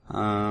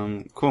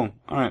 Cool.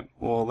 All right.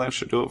 Well, that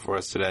should do it for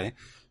us today.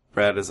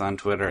 Brad is on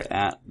Twitter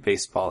at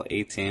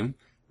BaseballAteam.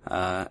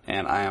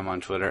 And I am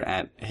on Twitter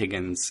at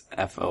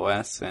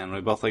HigginsFOS, and we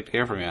both like to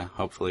hear from you.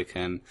 Hopefully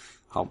can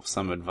help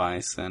some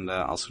advice, and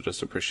also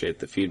just appreciate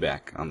the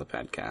feedback on the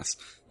podcast.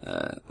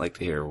 like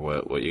to hear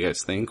what you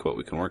guys think, what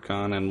we can work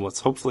on, and what's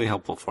hopefully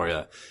helpful for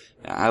you.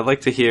 I'd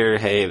like to hear,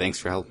 hey, thanks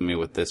for helping me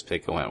with this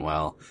pick. It went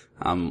well.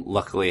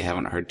 Luckily,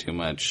 haven't heard too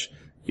much.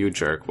 You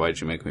jerk,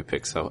 why'd you make me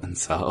pick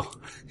so-and-so?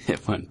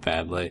 It went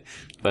badly.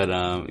 But,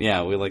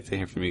 yeah, we'd like to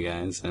hear from you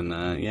guys,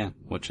 and, yeah,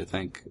 what you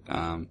think.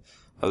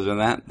 Other than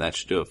that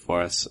should do it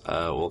for us.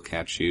 We'll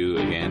catch you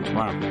again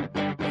tomorrow.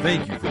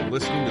 Thank you for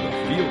listening to the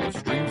Field of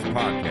Streams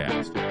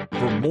podcast.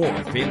 For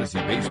more fantasy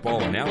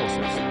baseball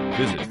analysis,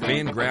 visit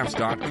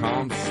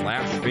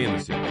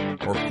fangraphs.com/fantasy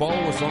or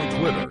follow us on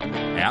Twitter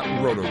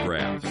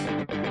 @Rotographs.